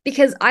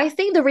 Because I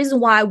think the reason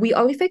why we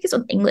only focus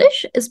on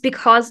English is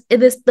because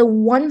it is the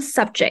one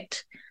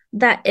subject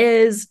that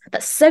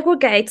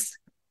segregates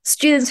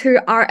students who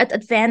are at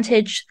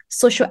advantage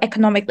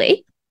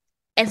socioeconomically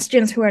and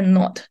students who are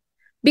not.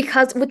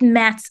 Because with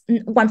maths,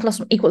 1 +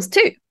 1 =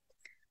 2.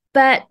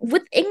 But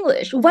with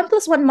English, 1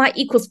 + 1 might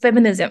equals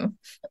feminism,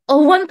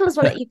 or 1 +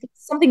 1 equals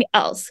something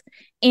else.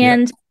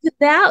 And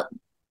without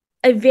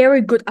a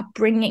very good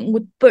upbringing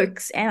with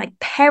books and like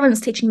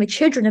parents teaching their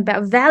children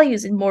about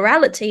values and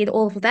morality and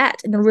all of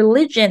that and the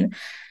religion,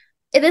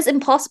 it is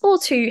impossible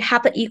to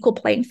have an equal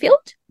playing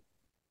field.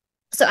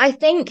 So I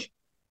think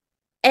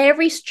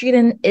every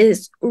student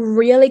is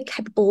really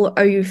capable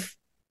of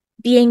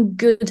being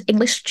good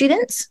English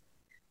students,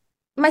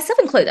 myself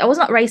included. I was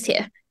not raised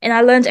here, and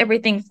I learned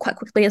everything quite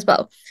quickly as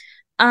well.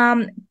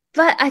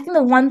 But I think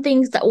the one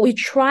thing that we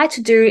try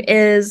to do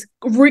is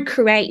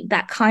recreate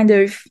that kind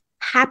of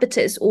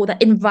habitus or the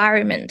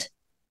environment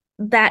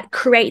that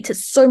created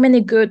so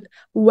many good,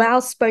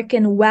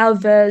 well-spoken,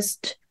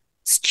 well-versed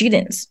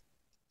students.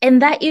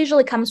 And that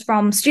usually comes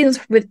from students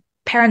with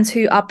parents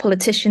who are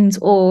politicians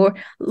or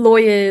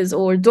lawyers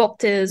or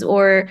doctors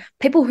or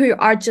people who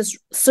are just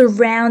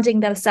surrounding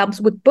themselves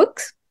with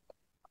books,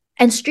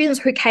 and students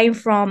who came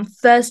from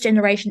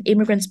first-generation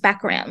immigrants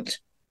background.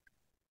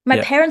 My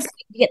parents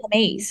speak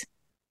Vietnamese,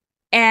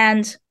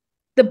 and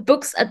the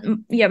books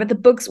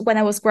when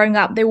I was growing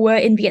up, they were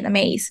in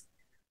Vietnamese.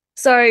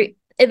 So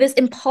it is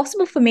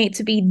impossible for me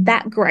to be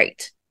that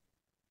great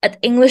at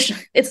English.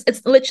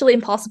 It's literally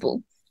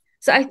impossible.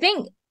 So I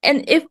think,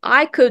 and if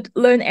I could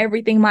learn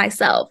everything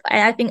myself,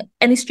 and I think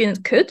any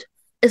student could,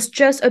 it's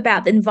just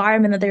about the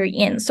environment that they're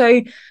in.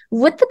 So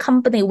with the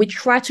company, we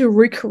try to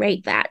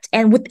recreate that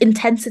and with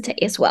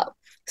intensity as well.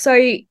 So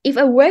if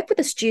I work with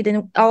a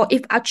student or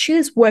if our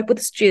tutors work with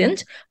a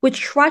student, we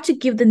try to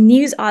give the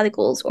news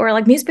articles or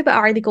like newspaper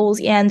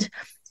articles and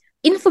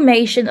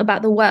information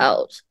about the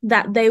world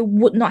that they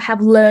would not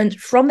have learned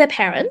from their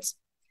parents,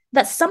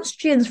 that some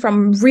students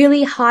from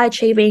really high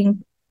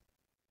achieving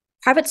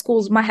private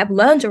schools might have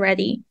learned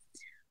already.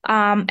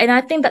 And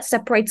I think that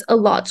separates a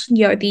lot,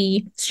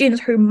 the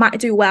students who might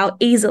do well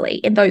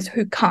easily and those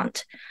who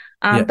can't.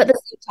 But at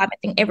the same time, I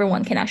think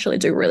everyone can actually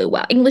do really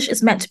well. English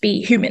is meant to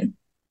be human.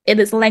 It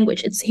is a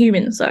language, it's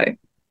human. So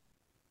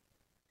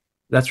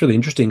that's really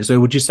interesting. So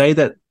would you say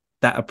that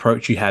that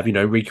approach you have,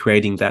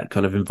 recreating that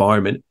kind of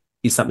environment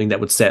is something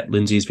that would set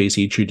Lindsey's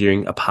VCE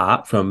tutoring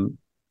apart from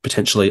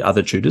potentially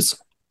other tutors?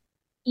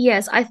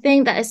 Yes, I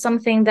think that is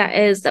something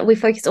that we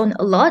focus on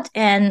a lot,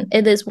 and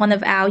it is one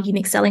of our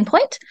unique selling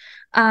point.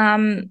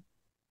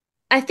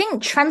 I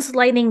think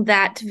translating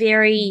that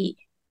very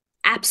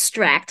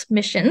abstract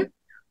mission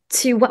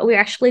to what we're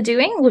actually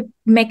doing would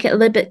make it a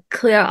little bit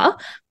clearer.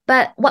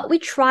 But what we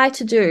try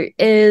to do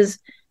is,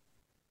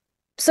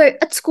 so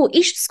at school,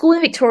 each school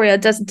in Victoria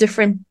does a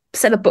different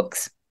set of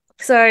books.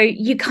 So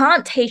you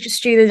can't teach a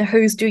student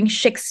who's doing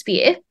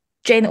Shakespeare,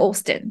 Jane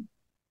Austen.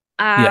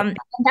 And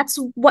that's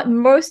what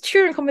most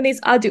tutoring companies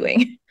are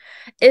doing,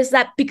 is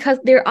that because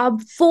there are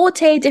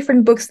 40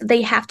 different books that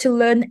they have to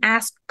learn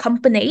as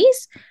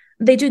companies,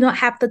 they do not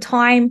have the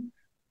time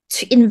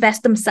to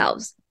invest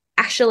themselves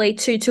actually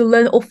to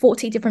learn all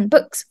 40 different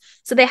books.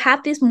 So they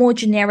have these more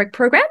generic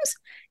programs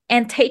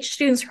and teach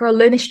students who are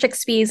learning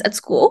Shakespeare's at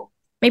school,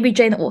 maybe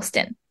Jane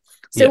Austen.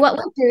 So what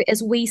we do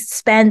is we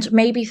spend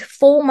maybe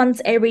 4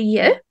 months every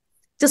year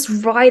just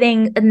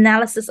writing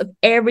analysis of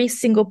every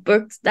single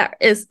book that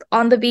is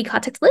on the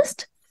VCAR text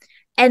list.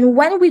 And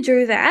when we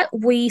do that,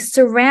 we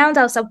surround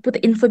ourselves with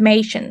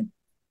information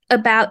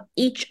about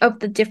each of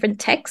the different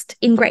texts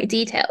in great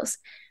details.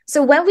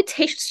 So when we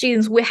teach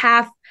students, we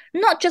have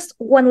not just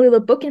one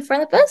little book in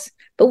front of us,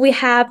 but we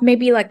have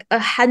maybe like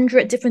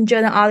 100 different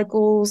journal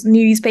articles,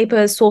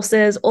 newspapers,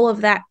 sources, all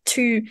of that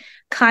to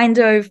kind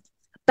of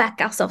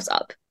back ourselves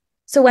up.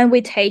 So when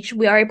we teach,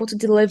 we are able to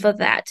deliver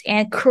that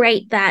and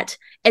create that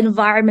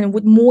environment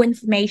with more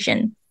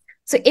information.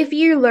 So if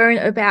you learn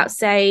about,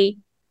 say,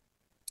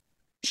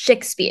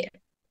 Shakespeare,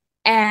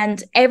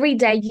 and every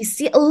day you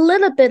see a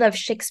little bit of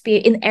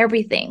Shakespeare in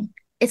everything,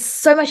 it's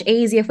so much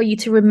easier for you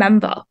to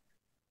remember.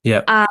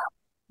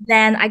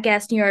 Then I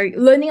guess,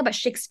 learning about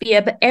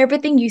Shakespeare, but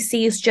everything you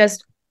see is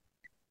just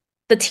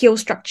the teal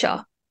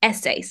structure,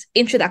 essays,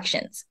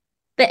 introductions.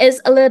 That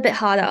is a little bit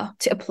harder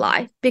to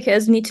apply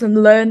because you need to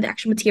learn the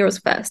actual materials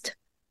first.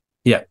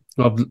 Yeah,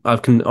 well, I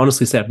can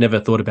honestly say I've never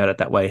thought about it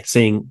that way.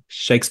 Seeing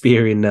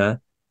Shakespeare in,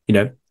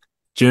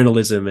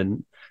 journalism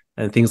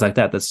and things like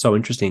that, that's so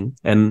interesting.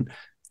 And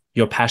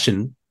your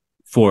passion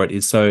for it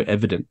is so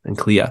evident and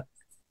clear.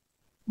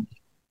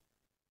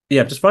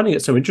 Yeah, I'm just finding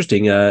it so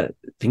interesting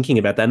thinking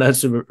about that. And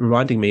that's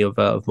reminding me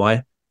of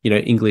my,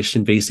 English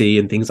and VCE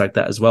and things like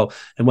that as well.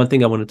 And one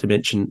thing I wanted to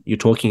mention, you're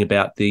talking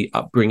about the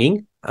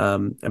upbringing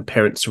and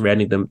parents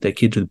surrounding their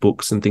kids with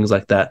books and things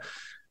like that.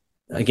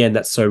 Again,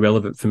 that's so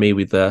relevant for me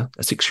with a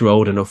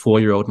 6-year-old and a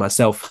 4-year-old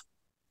myself.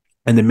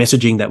 And the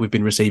messaging that we've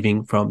been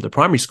receiving from the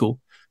primary school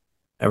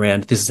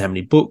around this is how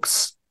many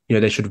books,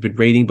 they should have been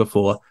reading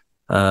before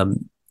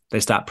they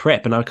start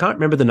prep. And I can't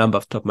remember the number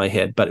off the top of my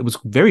head, but it was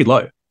very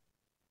low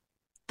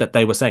that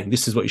they were saying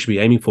this is what you should be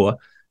aiming for,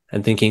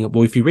 and thinking,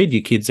 well, if you read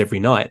your kids every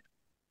night,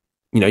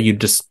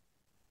 you'd just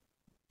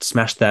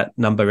smash that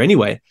number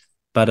anyway.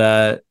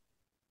 But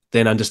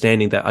then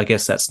understanding that I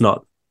guess that's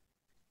not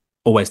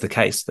always the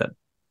case, that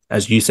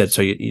as you said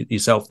so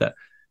yourself, that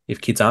if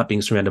kids aren't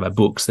being surrounded by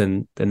books,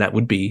 then that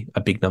would be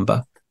a big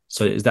number.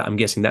 So I'm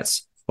guessing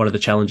that's one of the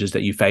challenges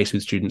that you face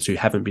with students who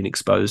haven't been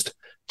exposed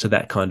to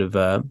that kind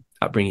of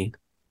upbringing.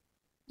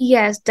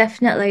 Yes,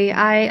 definitely.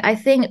 I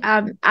think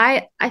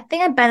I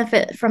think I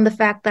benefit from the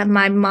fact that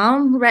my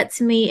mom read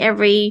to me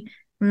every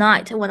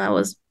night when I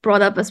was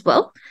brought up as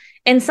well.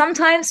 And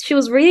sometimes she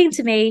was reading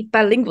to me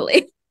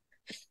bilingually.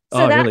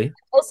 So Oh, that really?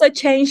 also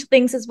changed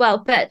things as well.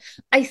 But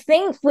I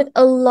think with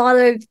a lot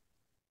of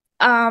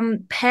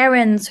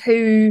parents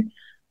who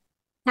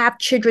have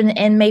children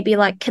in maybe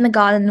like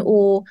kindergarten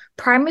or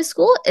primary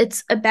school,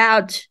 it's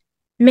about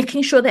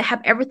making sure they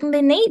have everything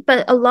they need.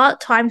 But a lot of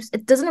times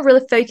it doesn't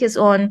really focus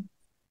on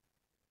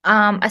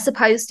I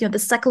suppose, the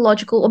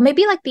psychological or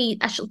maybe like the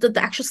actual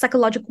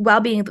psychological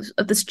well-being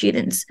of the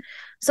students.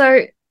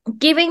 So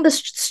giving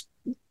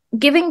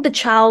giving the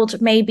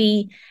child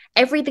maybe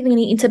everything they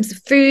need in terms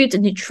of food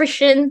and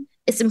nutrition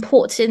is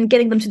important,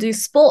 getting them to do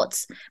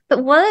sports.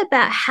 But what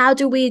about how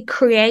do we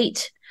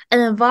create an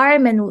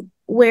environment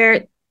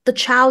where the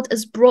child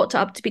is brought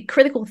up to be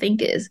critical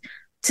thinkers,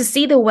 to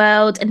see the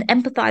world and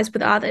empathize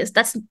with others?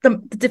 That's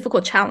the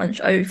difficult challenge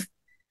of,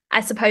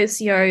 I suppose,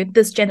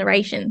 this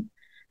generation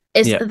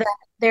is Yeah. that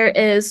there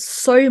is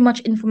so much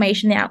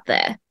information out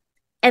there.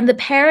 And the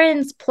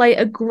parents play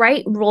a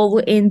great role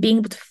in being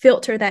able to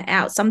filter that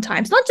out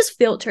sometimes. Not just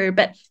filter,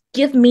 but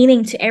give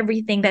meaning to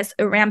everything that's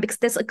around because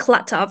there's a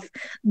clutter of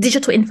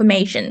digital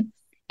information.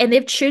 And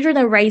if children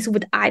are raised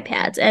with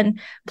iPads and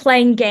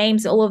playing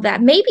games, all of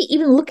that, maybe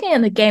even looking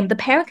at the game, the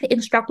parent can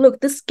instruct,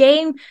 look, this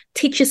game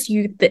teaches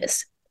you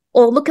this.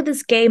 Or look at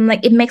this game,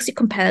 like it makes you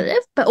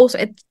competitive, but also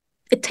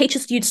it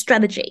teaches you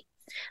strategy.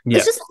 Yeah.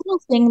 It's just a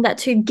little thing that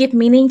to give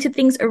meaning to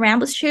things around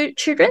with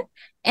children.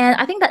 And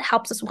I think that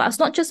helps as well. It's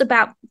not just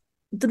about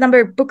the number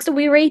of books that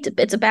we read.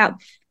 It's about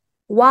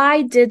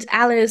why did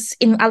Alice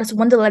in Alice in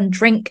Wonderland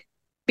drink?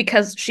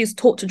 Because she's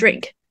taught to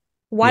drink.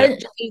 Why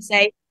didn't she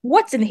say,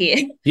 what's in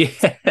here? Yeah.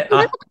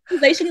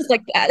 Conversations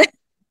like that.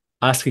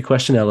 Ask a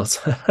question, Alice.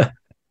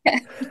 Yeah.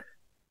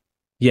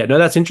 Yeah, no,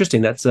 that's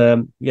interesting. That's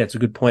it's a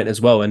good point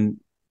as well. And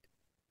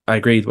I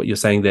agree with what you're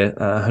saying there,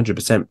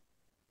 100%.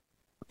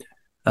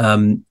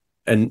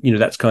 And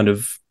that's kind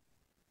of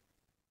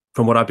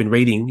from what I've been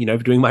reading,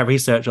 doing my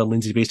research on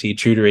Lindsey VCE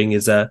tutoring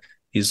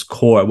is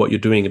core what you're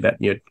doing about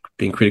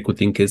being critical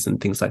thinkers and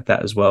things like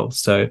that as well.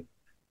 So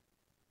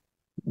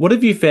what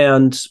have you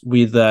found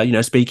with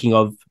speaking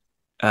of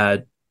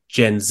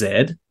Gen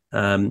Z?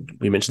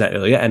 We mentioned that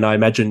earlier, and I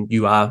imagine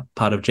you are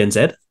part of Gen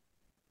Z.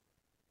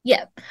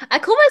 Yeah. I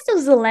call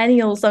myself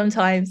Zillennial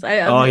sometimes.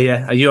 Yeah.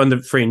 Are you on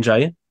the fringe, are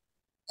you?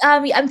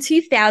 I'm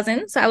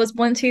 2000, so I was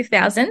born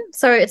 2000.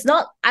 So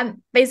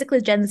I'm basically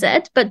Gen Z,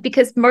 but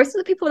because most of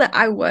the people that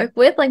I work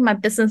with, like my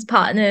business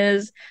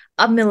partners,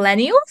 are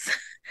millennials.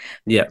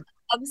 Yeah.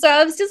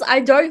 So I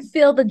don't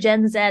feel the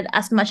Gen Z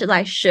as much as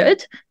I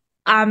should.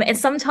 And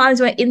sometimes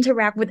when I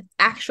interact with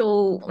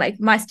actual, like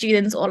my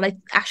students or like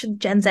actual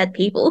Gen Z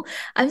people,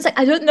 I'm just like,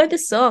 I don't know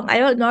this song. I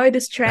don't know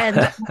this trend.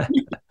 So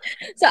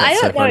I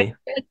That's don't so know funny.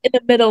 in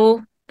the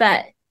middle,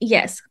 but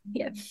yes.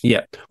 Yeah.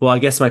 Yeah. Well, I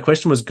guess my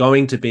question was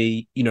going to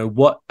be,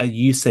 what are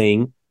you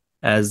seeing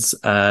as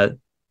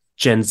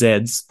Gen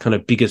Z's kind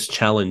of biggest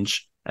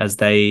challenge as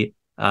they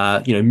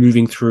are,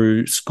 moving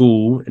through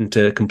school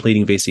into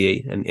completing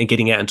VCE and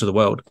getting out into the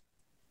world?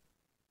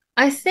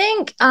 I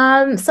think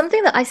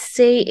something that I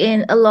see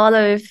in a lot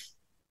of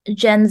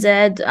Gen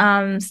Z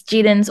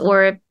students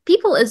or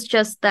people is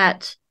just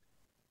that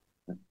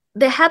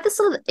they have this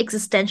sort of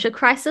existential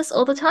crisis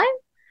all the time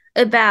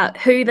about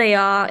who they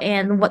are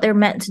and what they're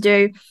meant to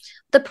do.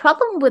 The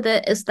problem with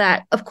it is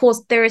that, of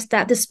course, there is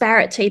that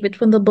disparity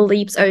between the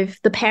beliefs of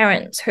the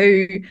parents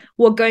who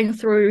were going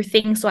through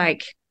things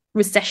like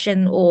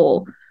recession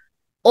or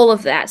all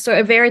of that. So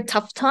a very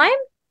tough time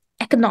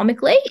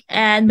economically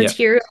and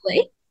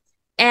materially,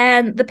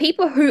 and the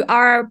people who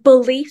are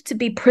believed to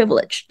be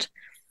privileged.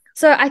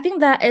 So I think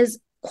that is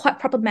quite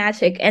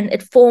problematic, and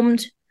it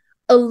formed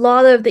a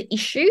lot of the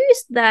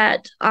issues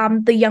that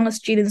the younger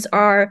students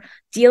are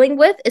dealing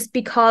with is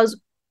because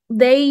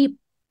there's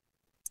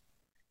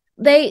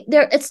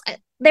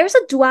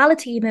a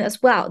duality in it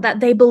as well, that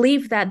they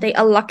believe that they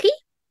are lucky,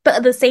 but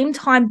at the same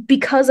time,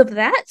 because of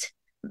that,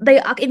 they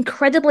are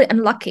incredibly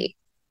unlucky.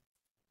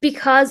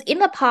 Because in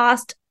the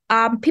past,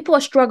 people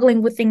are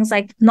struggling with things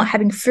like not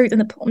having food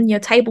on your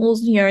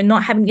tables,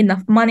 not having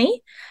enough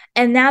money.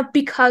 And now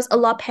because a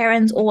lot of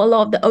parents or a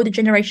lot of the older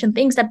generation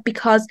thinks that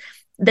because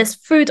there's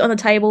food on the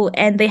table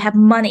and they have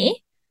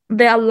money,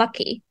 they are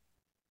lucky.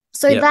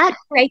 So that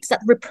creates that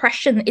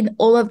repression in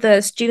all of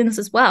the students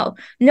as well.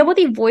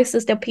 Nobody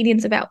voices their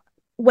opinions about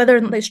whether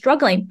or not they're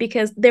struggling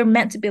because they're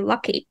meant to be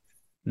lucky.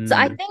 So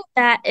I think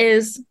that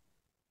is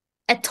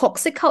a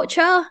toxic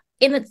culture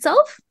in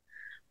itself,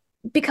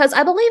 because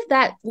I believe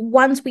that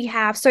once we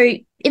have, so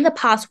in the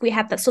past, we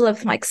have that sort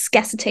of like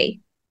scarcity.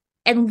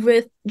 And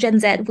with Gen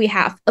Z, we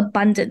have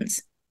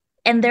abundance.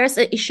 And there's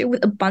an issue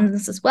with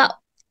abundance as well.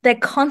 They're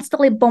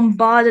constantly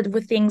bombarded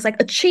with things like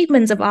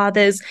achievements of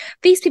others.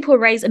 These people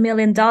raised $1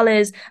 million.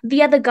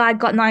 The other guy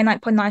got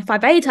 99.95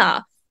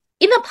 ATAR.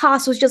 In the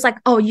past, it was just like,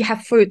 oh, you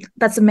have food.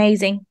 That's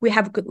amazing. We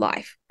have a good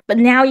life. But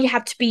now you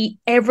have to be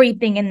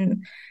everything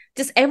and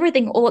just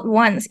everything all at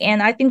once.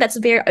 And I think that's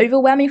very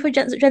overwhelming for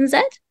Gen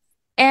Z.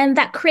 And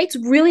that creates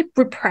really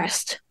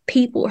repressed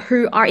people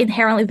who are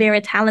inherently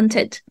very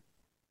talented.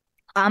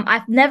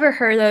 I've never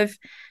heard of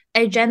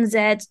a Gen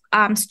Z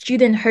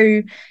student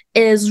who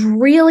is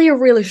really,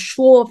 really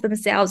sure of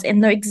themselves and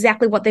know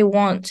exactly what they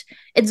want.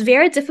 It's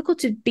very difficult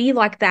to be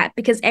like that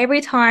because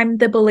every time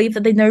they believe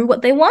that they know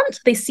what they want,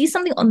 they see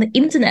something on the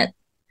internet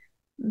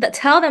that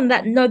tell them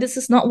that, no, this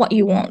is not what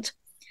you want.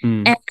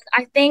 And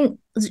I think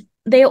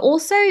they are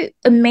also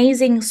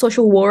amazing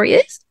social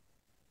warriors.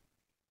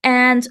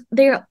 And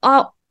they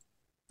are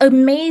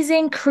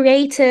amazing,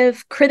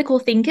 creative, critical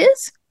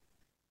thinkers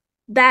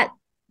that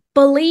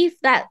believe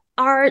that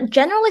are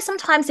generally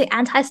sometimes the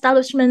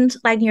anti-establishment,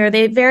 like, you know,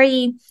 they're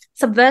very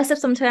subversive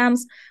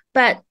sometimes,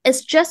 but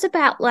it's just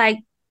about like,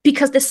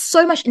 because there's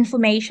so much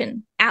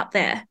information out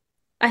there,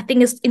 I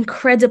think it's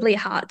incredibly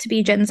hard to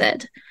be Gen Z.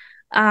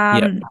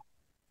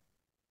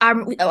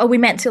 Are we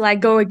meant to like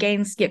go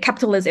against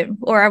capitalism,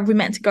 or are we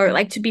meant to go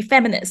like to be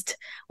feminist,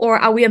 or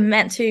are we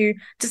meant to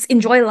just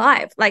enjoy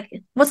life? Like,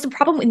 what's the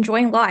problem with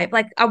enjoying life?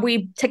 Like, are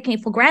we taking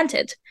it for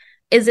granted?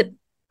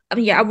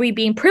 Are we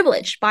being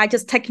privileged by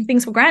just taking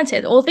things for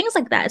granted, or things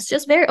like that? It's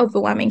just very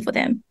overwhelming for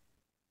them.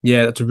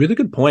 Yeah, that's a really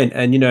good point.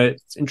 And, you know,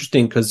 it's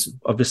interesting because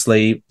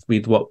obviously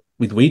with what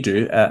we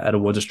do at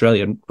Awards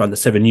Australia and run the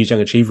 7 News Young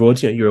Achiever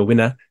Awards, you know, you're a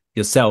winner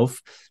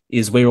yourself,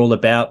 is we're all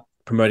about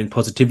promoting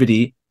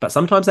positivity, but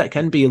sometimes that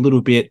can be a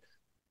little bit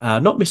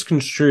not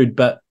misconstrued,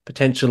 but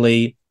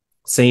potentially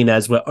seen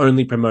as we're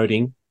only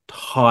promoting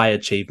high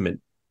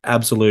achievement,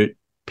 absolute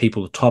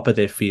people top of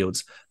their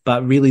fields.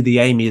 But really the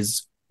aim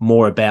is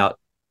more about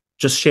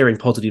just sharing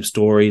positive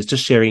stories,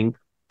 just sharing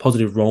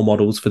positive role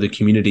models for the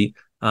community.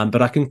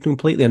 But I can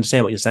completely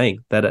understand what you're saying,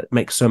 that it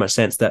makes so much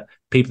sense that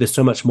there's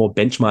so much more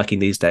benchmarking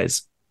these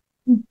days,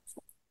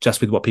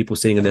 just with what people are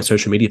seeing in their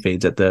social media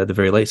feeds at the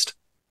very least.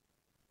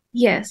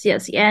 Yes.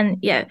 And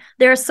yeah,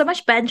 there is so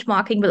much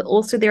benchmarking, but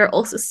also there are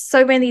also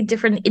so many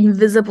different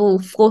invisible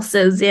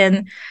forces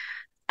and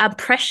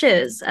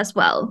pressures as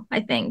well,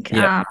 I think.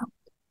 Yeah.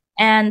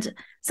 And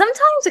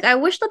sometimes like I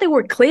wish that there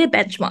were clear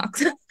benchmarks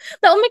that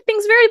would make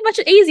things very much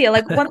easier.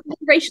 Like one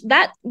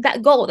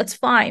that goal, that's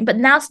fine. But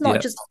now it's not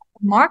just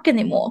a mark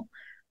anymore.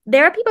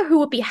 There are people who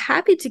would be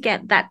happy to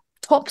get that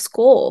top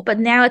score, but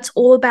now it's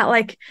all about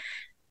like,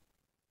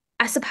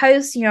 I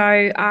suppose, you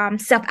know,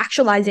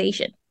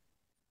 self-actualization.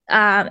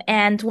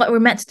 And what we're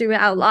meant to do with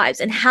our lives,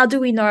 and how do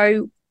we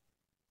know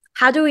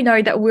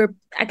that we're,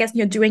 I guess,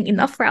 you know, doing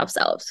enough for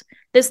ourselves?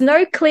 There's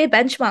no clear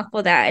benchmark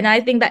for that, and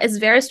I think that is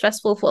very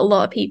stressful for a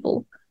lot of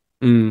people.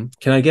 Can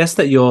I guess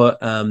that you're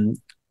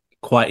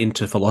quite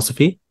into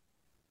philosophy?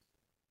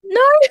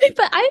 No,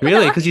 but I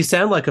really, because you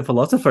sound like a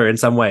philosopher in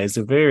some ways.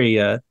 A very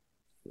a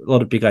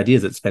lot of big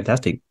ideas. It's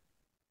fantastic.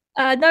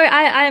 No,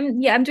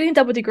 I'm doing a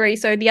double degree.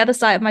 So the other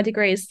side of my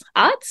degree is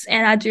arts,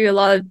 and I do a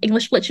lot of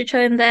English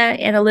literature in there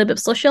and a little bit of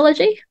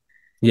sociology.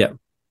 Yeah.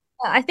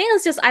 I think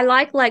it's just I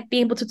like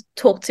being able to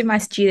talk to my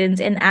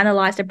students and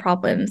analyze their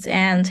problems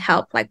and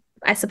help, like,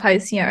 I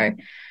suppose, you know,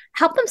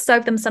 help them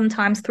solve them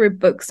sometimes through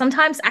books,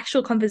 sometimes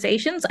actual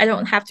conversations. I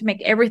don't have to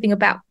make everything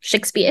about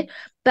Shakespeare,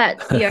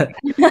 but yeah.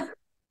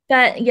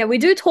 But yeah, we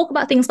do talk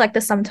about things like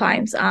this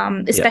sometimes,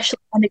 especially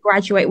when they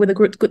graduate with a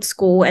good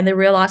school and they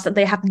realize that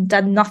they haven't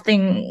done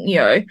nothing, you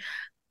know,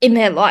 in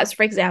their lives,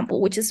 for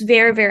example, which is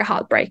very, very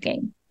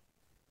heartbreaking.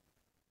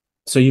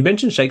 So you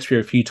mentioned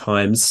Shakespeare a few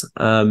times.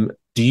 Do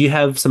you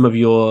have some of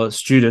your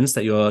students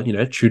that you're, you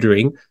know,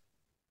 tutoring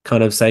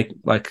kind of say,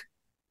 like,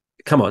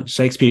 come on,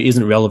 Shakespeare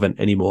isn't relevant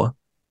anymore?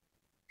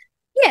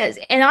 Yes,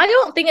 and I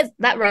don't think it's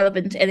that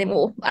relevant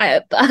anymore.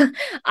 I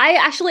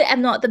actually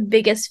am not the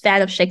biggest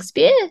fan of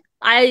Shakespeare.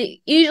 I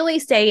usually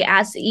say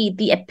as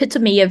the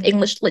epitome of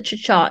English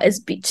literature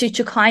is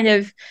to kind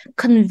of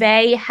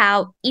convey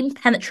how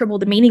impenetrable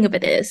the meaning of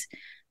it is.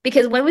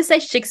 Because when we say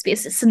Shakespeare,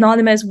 it's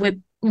synonymous with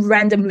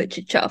random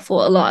literature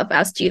for a lot of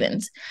our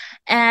students.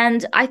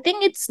 And I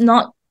think it's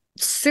not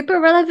super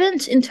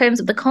relevant in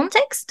terms of the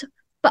context,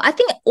 but I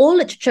think all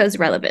literature is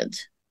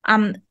relevant.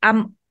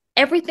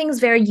 Everything's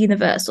very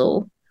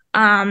universal.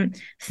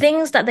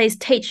 Things that they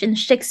teach in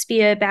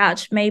Shakespeare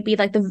about maybe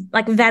like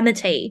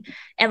vanity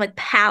and like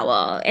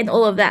power and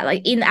all of that.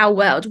 Like in our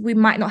world, we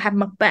might not have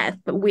Macbeth,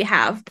 but we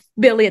have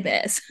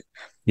billionaires.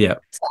 Yeah.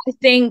 So I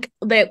think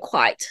they're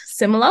quite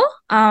similar.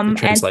 It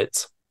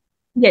translates.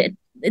 And yeah,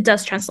 it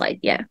does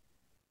translate. Yeah.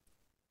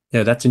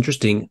 Yeah, that's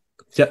interesting.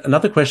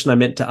 Another question I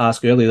meant to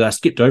ask earlier that I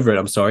skipped over it,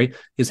 I'm sorry,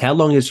 is how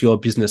long has your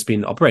business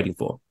been operating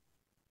for?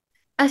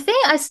 I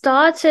think I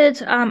started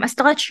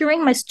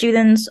tutoring my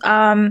students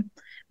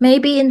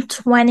maybe in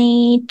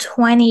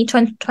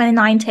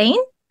 2019.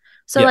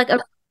 So like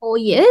around 4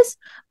 years.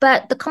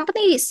 But the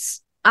company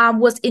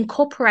was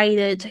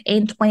incorporated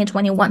in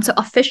 2021. So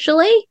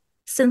officially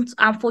since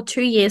for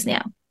 2 years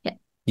now. Yeah.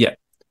 Yeah.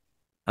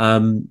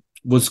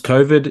 Was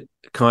COVID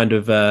kind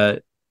of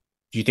do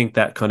you think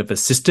that kind of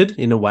assisted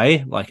in a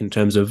way, like in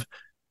terms of,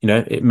 you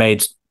know, it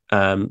made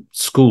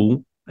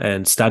school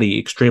and study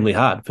extremely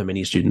hard for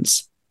many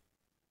students?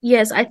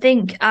 Yes, I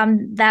think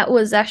that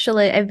was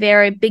actually a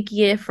very big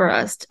year for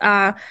us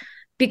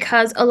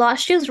because a lot of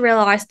students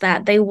realized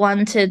that they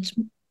wanted,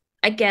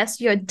 I guess,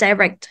 your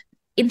direct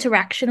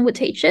interaction with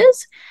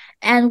teachers.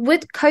 And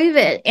with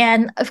COVID,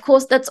 and of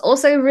course, that's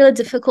also really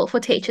difficult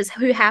for teachers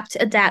who have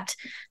to adapt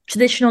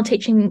traditional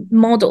teaching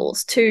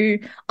models to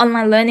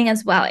online learning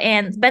as well.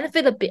 And the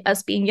benefit of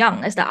us being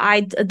young is that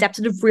I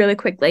adapted really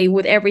quickly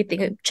with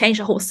everything, it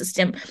changed the whole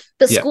system.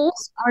 But Yeah,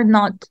 schools are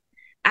not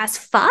as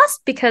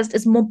fast because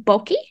it's more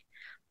bulky.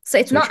 So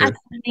it's so not as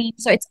true. many.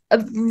 So it's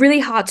really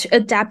hard to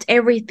adapt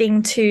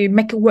everything to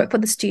make it work for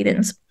the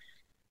students.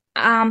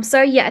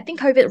 So yeah, I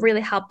think COVID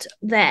really helped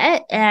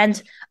there.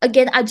 And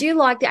again, I do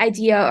like the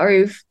idea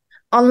of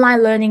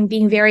online learning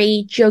being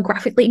very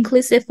geographically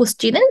inclusive for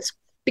students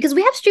because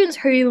we have students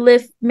who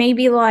live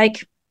maybe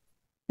like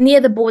near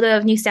the border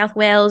of New South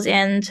Wales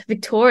and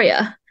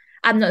Victoria.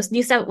 No, it's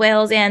New South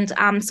Wales and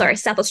sorry,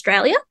 South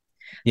Australia.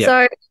 Yeah.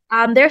 So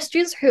there are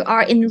students who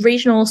are in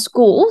regional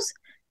schools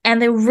and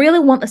they really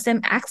want the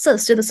same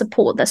access to the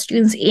support that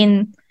students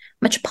in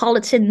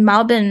metropolitan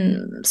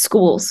Melbourne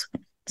schools.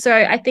 So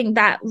I think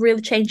that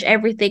really changed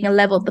everything and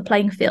leveled the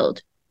playing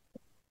field.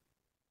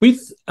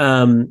 With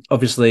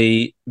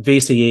obviously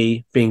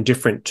VCE being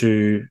different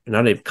to, and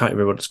I can't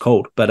remember what it's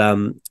called, but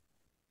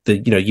the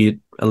year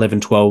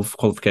 11, 12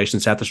 qualification,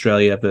 South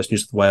Australia versus New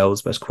South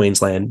Wales versus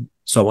Queensland,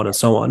 so on and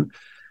so on.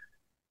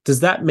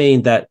 Does that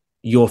mean that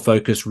your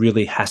focus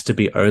really has to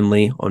be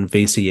only on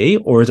VCE,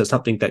 or is it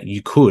something that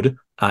you could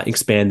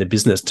expand the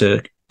business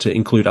to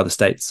include other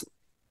states?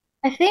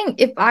 I think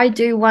if I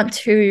do want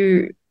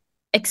to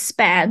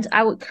expand,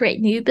 I would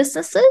create new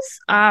businesses.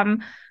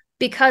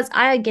 Because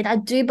I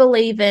do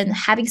believe in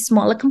having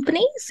smaller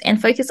companies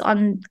and focus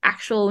on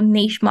actual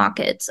niche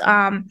markets.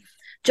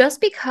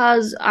 Just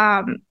because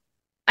I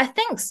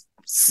think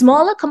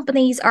smaller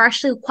companies are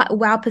actually quite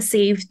well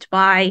perceived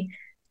by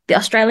the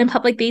Australian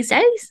public these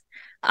days.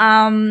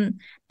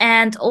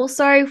 And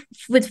also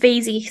with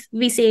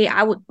VC,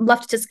 I would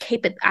love to just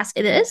keep it as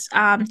it is,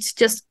 to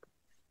just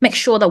make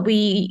sure that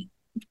we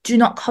do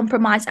not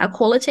compromise our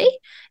quality.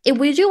 If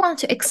we do want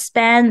to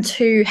expand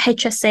to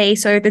HSA,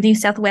 so the New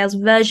South Wales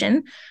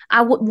version,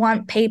 I would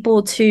want to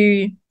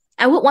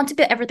build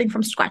everything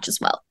from scratch as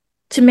well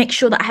to make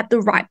sure that I have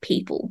the right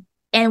people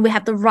and we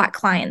have the right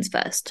clients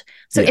first.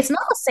 So Yeah. it's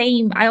not the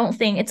same, I don't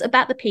think. It's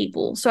about the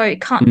people. So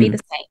it can't be the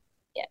same.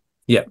 Yeah.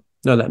 Yeah.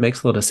 No, that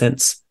makes a lot of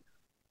sense.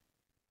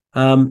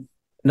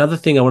 Another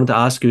thing I wanted to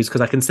ask you is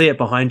because I can see it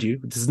behind you.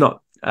 This is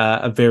not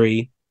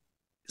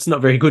it's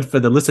not very good for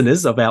the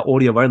listeners of our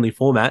audio only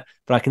format,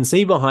 but I can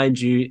see behind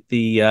you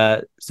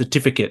the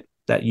certificate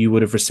that you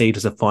would have received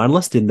as a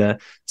finalist in the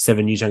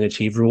 7 News Young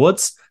Achiever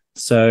Awards.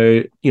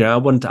 So, I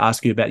wanted to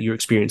ask you about your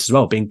experience as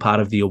well, being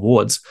part of the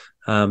awards,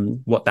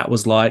 what that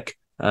was like,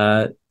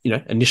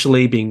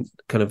 initially being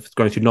kind of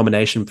going through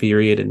nomination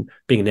period and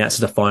being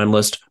announced as a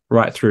finalist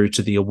right through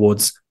to the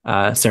awards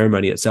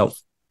ceremony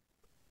itself.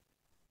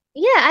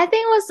 Yeah, I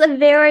think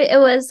it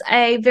was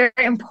a very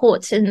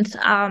important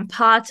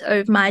part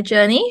of my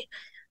journey.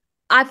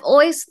 I've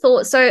always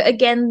thought, so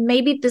again,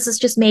 maybe this is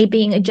just me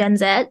being a Gen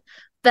Z,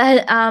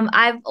 but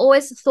I've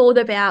always thought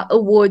about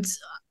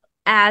awards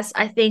as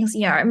I think,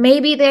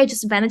 maybe they're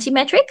just vanity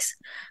metrics.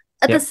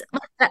 At Yep. this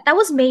that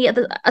was me at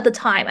the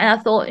time, and I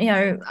thought,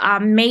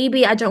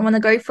 maybe I don't want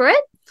to go for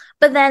it.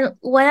 But then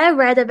when I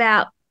read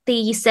about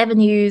the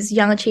 7U's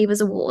Young Achievers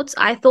Awards,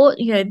 I thought,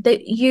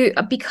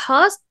 that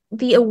because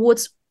the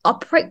awards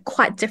operate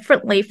quite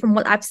differently from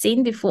what I've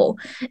seen before.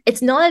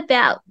 It's not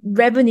about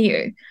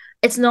revenue.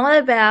 It's not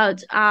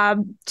about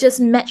just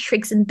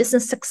metrics and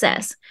business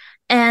success.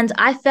 And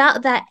I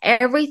felt that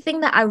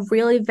everything that I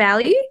really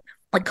value,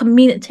 like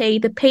community,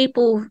 the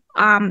people,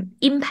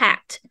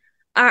 impact,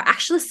 are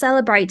actually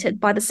celebrated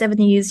by the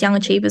 7U's Young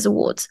Achievers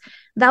Awards.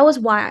 That was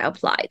why I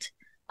applied.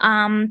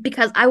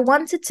 Because I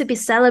wanted to be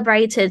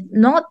celebrated,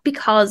 not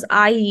because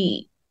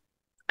I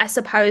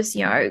suppose,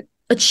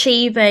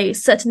 achieve a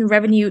certain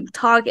revenue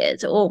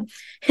target or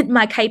hit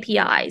my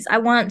KPIs. I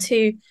want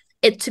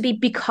it to be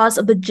because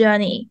of the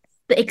journey,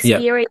 the Yeah.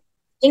 experience,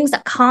 things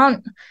that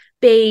can't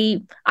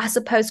be, I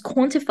suppose,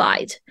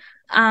 quantified.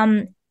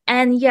 And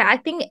yeah, I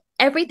think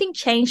everything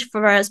changed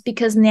for us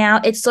because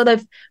now it sort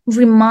of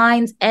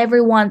reminds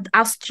everyone,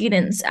 our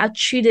students, our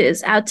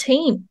tutors, our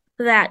team,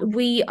 that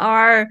we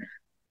are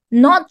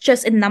not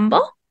just a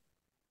number.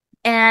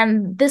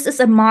 And this is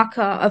a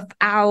marker of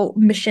our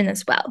mission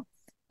as well.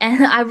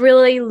 And I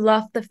really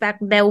love the fact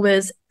there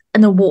was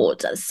an award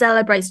that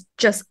celebrates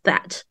just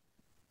that.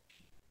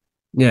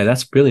 Yeah,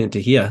 that's brilliant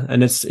to hear.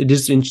 And it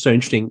is so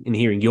interesting in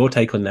hearing your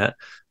take on that.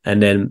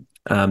 And then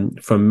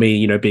from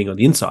me, being on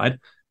the inside,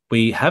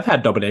 we have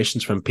had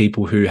nominations from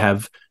people who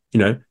have,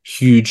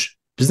 huge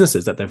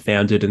businesses that they've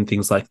founded and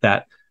things like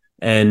that.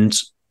 And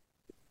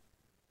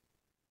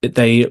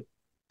the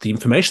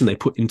information they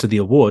put into the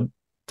award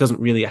doesn't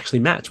really actually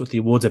match what the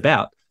award's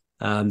about.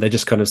 They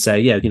just kind of say,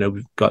 yeah,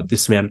 we've got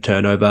this amount of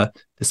turnover,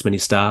 this many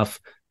staff,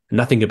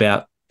 nothing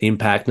about the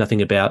impact,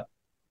 nothing about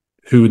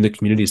who in the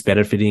community is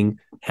benefiting,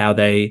 how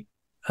they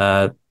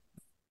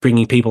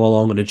bringing people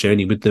along on a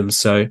journey with them.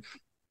 So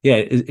yeah,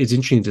 it's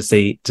interesting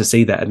to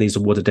see that, and these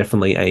awards are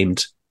definitely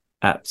aimed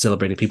at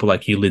celebrating people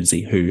like you,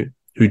 Lindsey,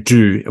 who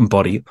do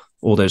embody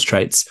all those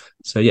traits.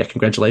 So yeah,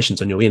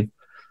 congratulations on your win.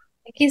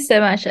 Thank you so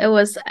much. It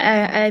was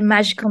a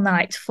magical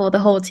night for the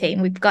whole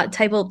team. We've got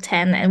table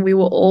 10 and we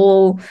were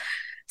all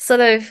sort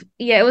of,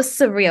 yeah, it was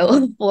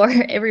surreal for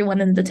everyone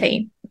in the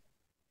team.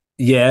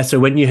 Yeah, so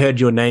when you heard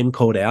your name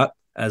called out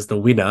as the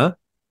winner,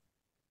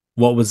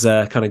 what was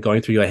kind of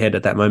going through your head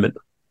at that moment?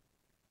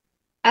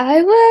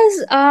 I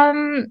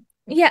was,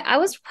 yeah, I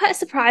was quite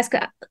surprised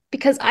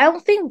because I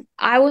don't think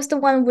I was the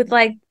one with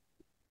like,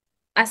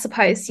 I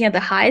suppose, the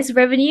highest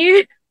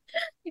revenue.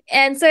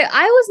 And so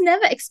I was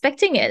never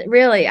expecting it,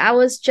 really. I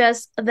was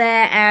just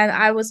there and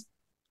I was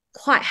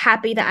quite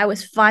happy that I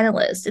was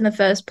finalist in the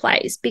first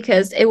place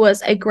because it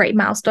was a great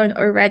milestone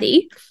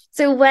already.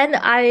 So when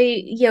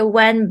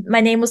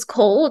my name was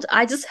called,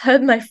 I just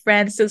heard my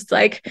friends just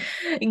like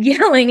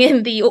yelling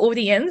in the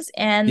audience.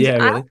 And Yeah,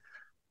 really.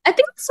 I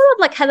think I sort of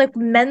like had a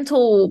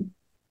mental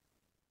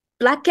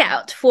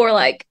blackout for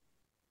like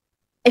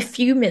a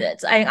few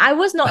minutes. I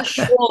was not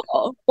sure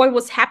what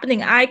was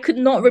happening. I could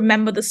not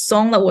remember the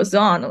song that was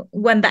on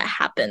when that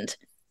happened.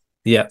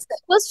 Yeah. So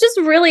it was just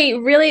really,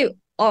 really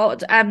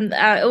odd. And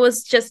it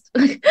was just,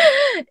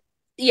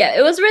 yeah,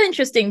 it was really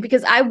interesting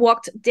because I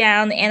walked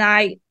down and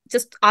I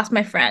just asked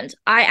my friend.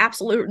 I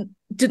absolutely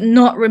did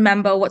not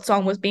remember what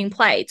song was being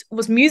played.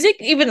 Was music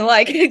even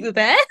like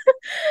there?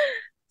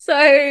 So,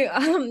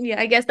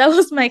 yeah, I guess that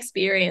was my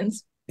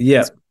experience.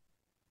 Yeah.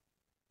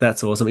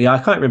 That's awesome. Yeah, I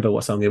can't remember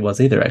what song it was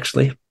either,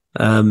 actually.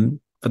 But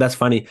that's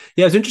funny.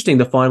 Yeah, it's interesting.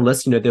 The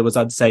finalists, there was,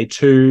 I'd say,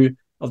 two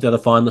of the other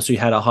finalists who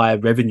had a higher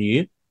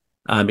revenue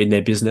in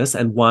their business,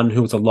 and one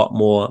who was a lot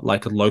more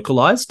like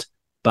localized,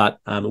 but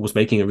it was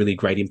making a really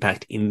great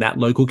impact in that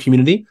local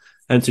community.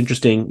 And it's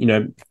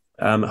interesting,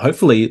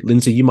 hopefully,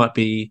 Lindsey, you might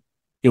be,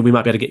 we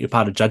might be able to get you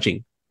part of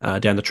judging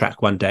down the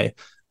track one day.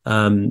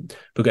 And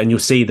you'll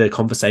see the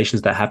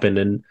conversations that happen.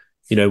 And,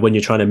 when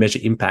you're trying to measure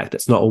impact,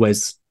 it's not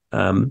always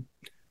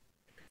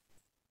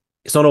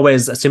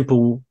a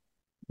simple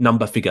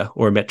number figure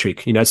or a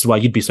metric. This is why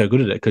you'd be so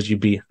good at it, because you'd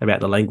be about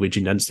the language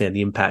and understand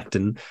the impact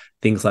and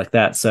things like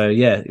that. So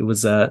yeah, it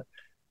was an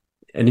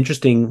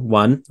interesting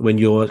one when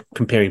you're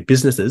comparing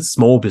businesses,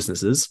 small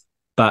businesses,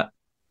 but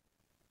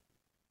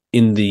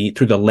through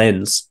the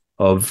lens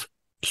of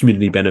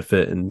community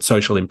benefit and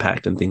social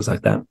impact and things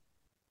like that.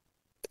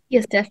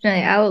 Yes,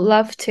 definitely. I would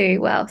love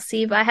to,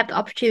 see if I have the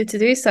opportunity to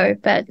do so,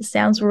 but it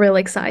sounds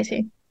really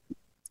exciting.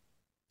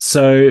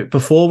 So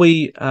before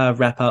we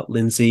wrap up,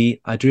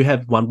 Lindsey, I do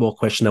have one more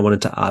question I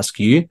wanted to ask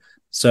you.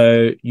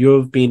 So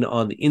you've been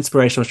on the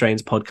Inspirational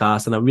Australians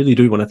podcast, and I really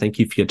do want to thank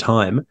you for your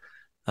time.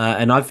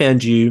 And I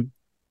found you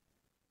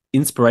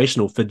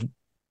inspirational for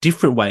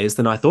different ways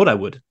than I thought I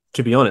would,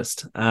 to be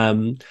honest.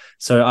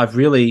 So I've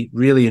really,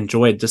 really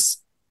enjoyed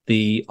just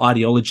the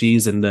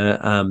ideologies and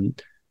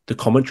the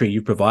commentary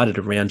you provided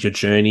around your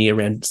journey,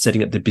 around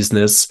setting up the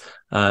business,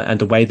 and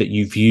the way that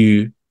you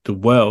view the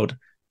world.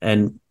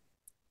 And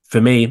for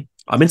me,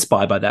 I'm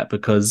inspired by that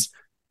because,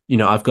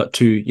 I've got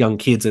two young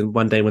kids, and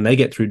one day when they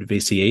get through to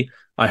VCE,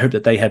 I hope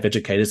that they have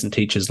educators and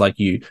teachers like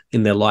you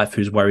in their life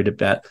who's worried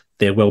about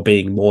their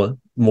well-being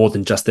more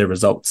than just their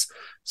results.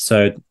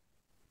 So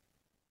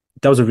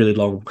that was a really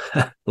long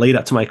lead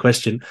up to my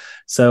question.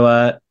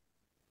 So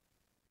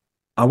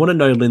I want to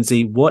know,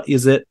 Lindsey, what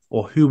is it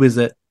or who is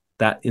it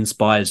that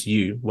inspires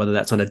you, whether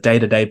that's on a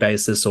day-to-day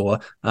basis or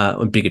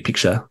a bigger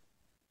picture?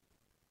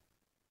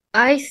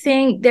 I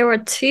think there were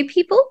two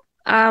people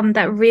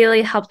that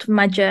really helped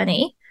my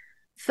journey.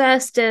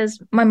 First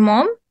is my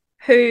mom,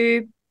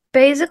 who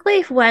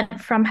basically went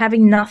from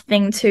having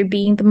nothing to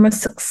being the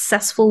most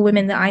successful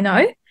woman that I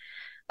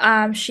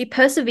know. She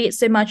persevered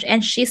so much,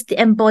 and she's the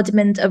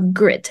embodiment of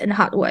grit and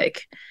hard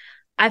work.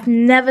 I've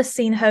never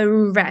seen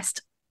her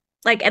rest.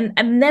 And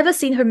I've never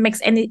seen her make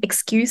any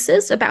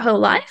excuses about her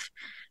life.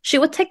 She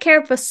would take care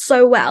of us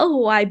so well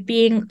while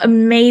being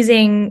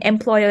amazing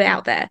employer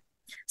out there.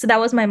 So that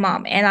was my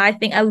mom, and I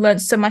think I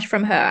learned so much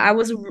from her. I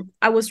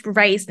was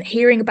raised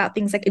hearing about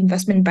things like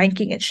investment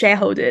banking and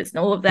shareholders and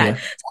all of that. Yeah.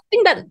 So I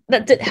think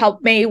that did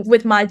help me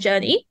with my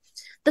journey.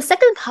 The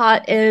second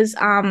part is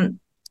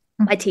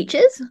my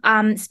teachers,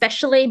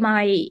 especially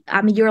my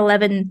year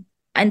 11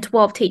 and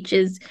 12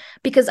 teachers,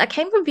 because I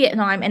came from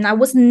Vietnam and I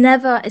was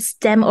never a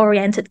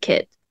STEM-oriented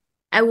kid.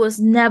 I was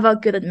never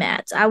good at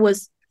maths. I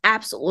was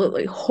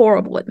absolutely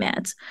horrible at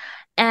maths.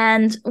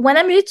 And when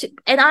I moved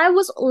and I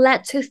was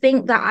led to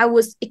think that I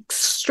was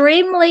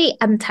extremely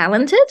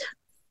untalented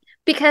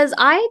because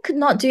I could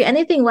not do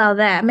anything well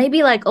there.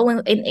 Maybe like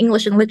only in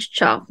English and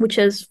literature, which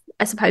is,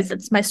 I suppose,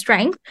 that's my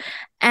strength.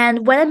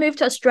 And when I moved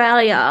to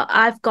Australia,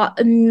 I've got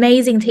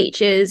amazing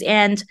teachers,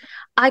 and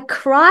I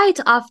cried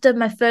after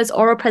my first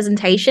oral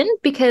presentation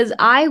because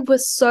I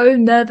was so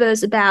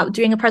nervous about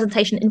doing a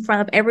presentation in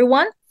front of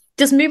everyone.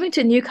 Just moving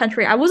to a new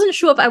country, I wasn't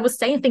sure if I was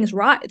saying things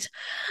right.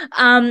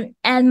 And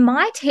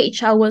my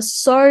teacher was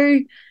so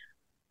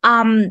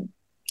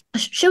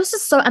she was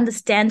just so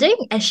understanding,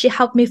 and she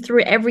helped me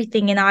through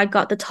everything, and I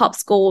got the top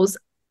scores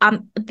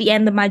at the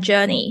end of my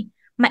journey.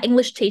 My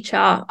English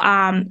teacher,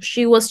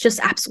 she was just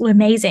absolutely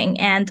amazing.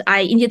 And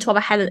in year 12,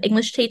 I had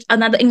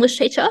another English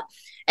teacher,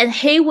 and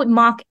he would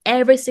mark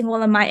every single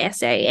one of my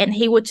essay, and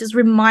he would just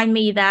remind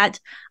me that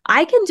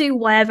I can do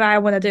whatever I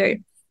want to do.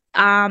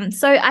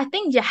 So I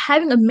think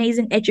having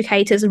amazing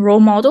educators and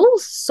role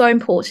models so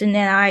important,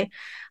 and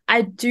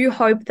I do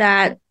hope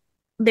that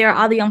there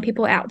are other young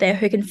people out there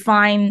who can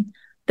find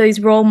those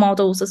role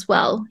models as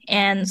well,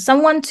 and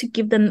someone to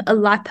give them a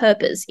life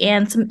purpose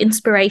and some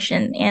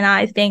inspiration. And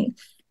I think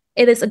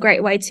it is a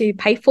great way to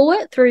pay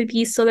forward through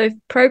these sort of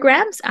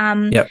programs.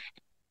 Yep.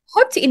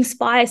 Hope to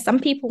inspire some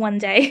people one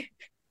day.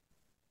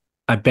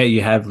 I bet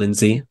you have,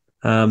 Lindsey.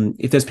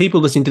 If there's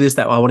people listening to this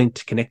that are wanting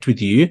to connect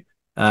with you,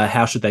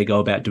 how should they go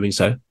about doing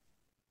so?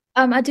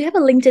 I do have a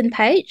LinkedIn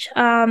page.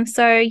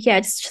 So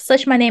just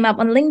search my name up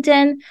on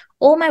LinkedIn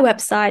or my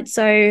website,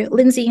 so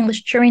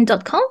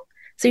lindseyenglishtouring.com.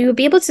 So you'll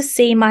be able to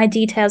see my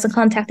details and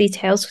contact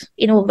details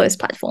in all those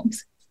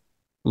platforms.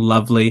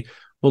 Lovely.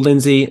 Well,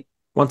 Lindsey,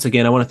 once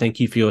again, I want to thank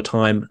you for your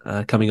time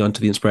coming on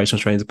to the Inspirational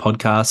Australians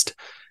podcast.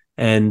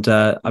 And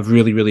I've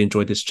really, really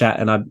enjoyed this chat.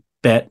 And I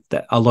bet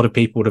that a lot of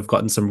people would have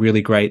gotten some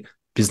really great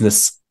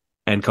business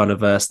and kind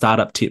of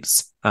startup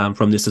tips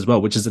from this as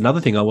well, which is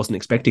another thing I wasn't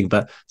expecting.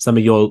 But some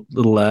of your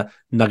little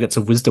nuggets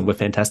of wisdom were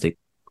fantastic.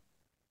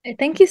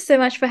 Thank you so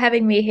much for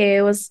having me here.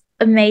 It was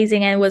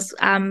amazing. And it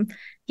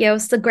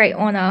was a great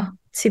honor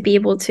to be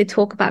able to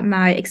talk about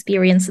my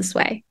experience this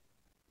way.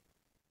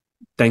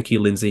 Thank you,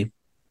 Lindsey.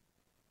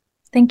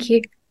 Thank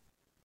you.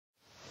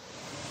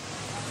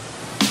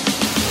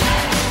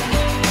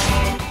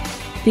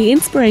 The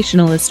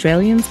Inspirational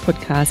Australians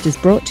podcast is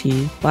brought to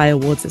you by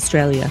Awards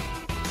Australia.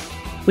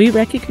 We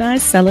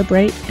recognise,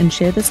 celebrate and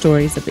share the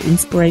stories of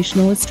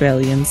inspirational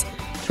Australians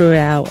through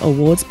our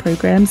awards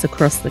programs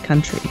across the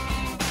country.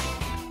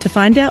 To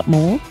find out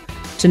more,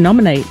 to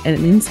nominate an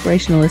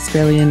inspirational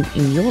Australian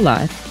in your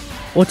life,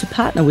 or to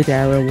partner with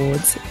our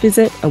awards,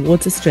 visit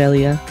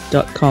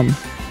awardsaustralia.com.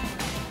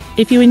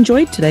 If you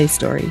enjoyed today's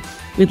story,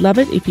 we'd love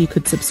it if you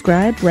could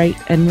subscribe, rate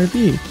and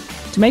review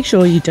to make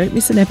sure you don't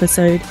miss an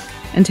episode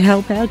and to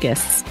help our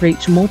guests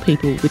reach more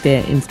people with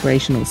their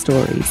inspirational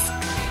stories.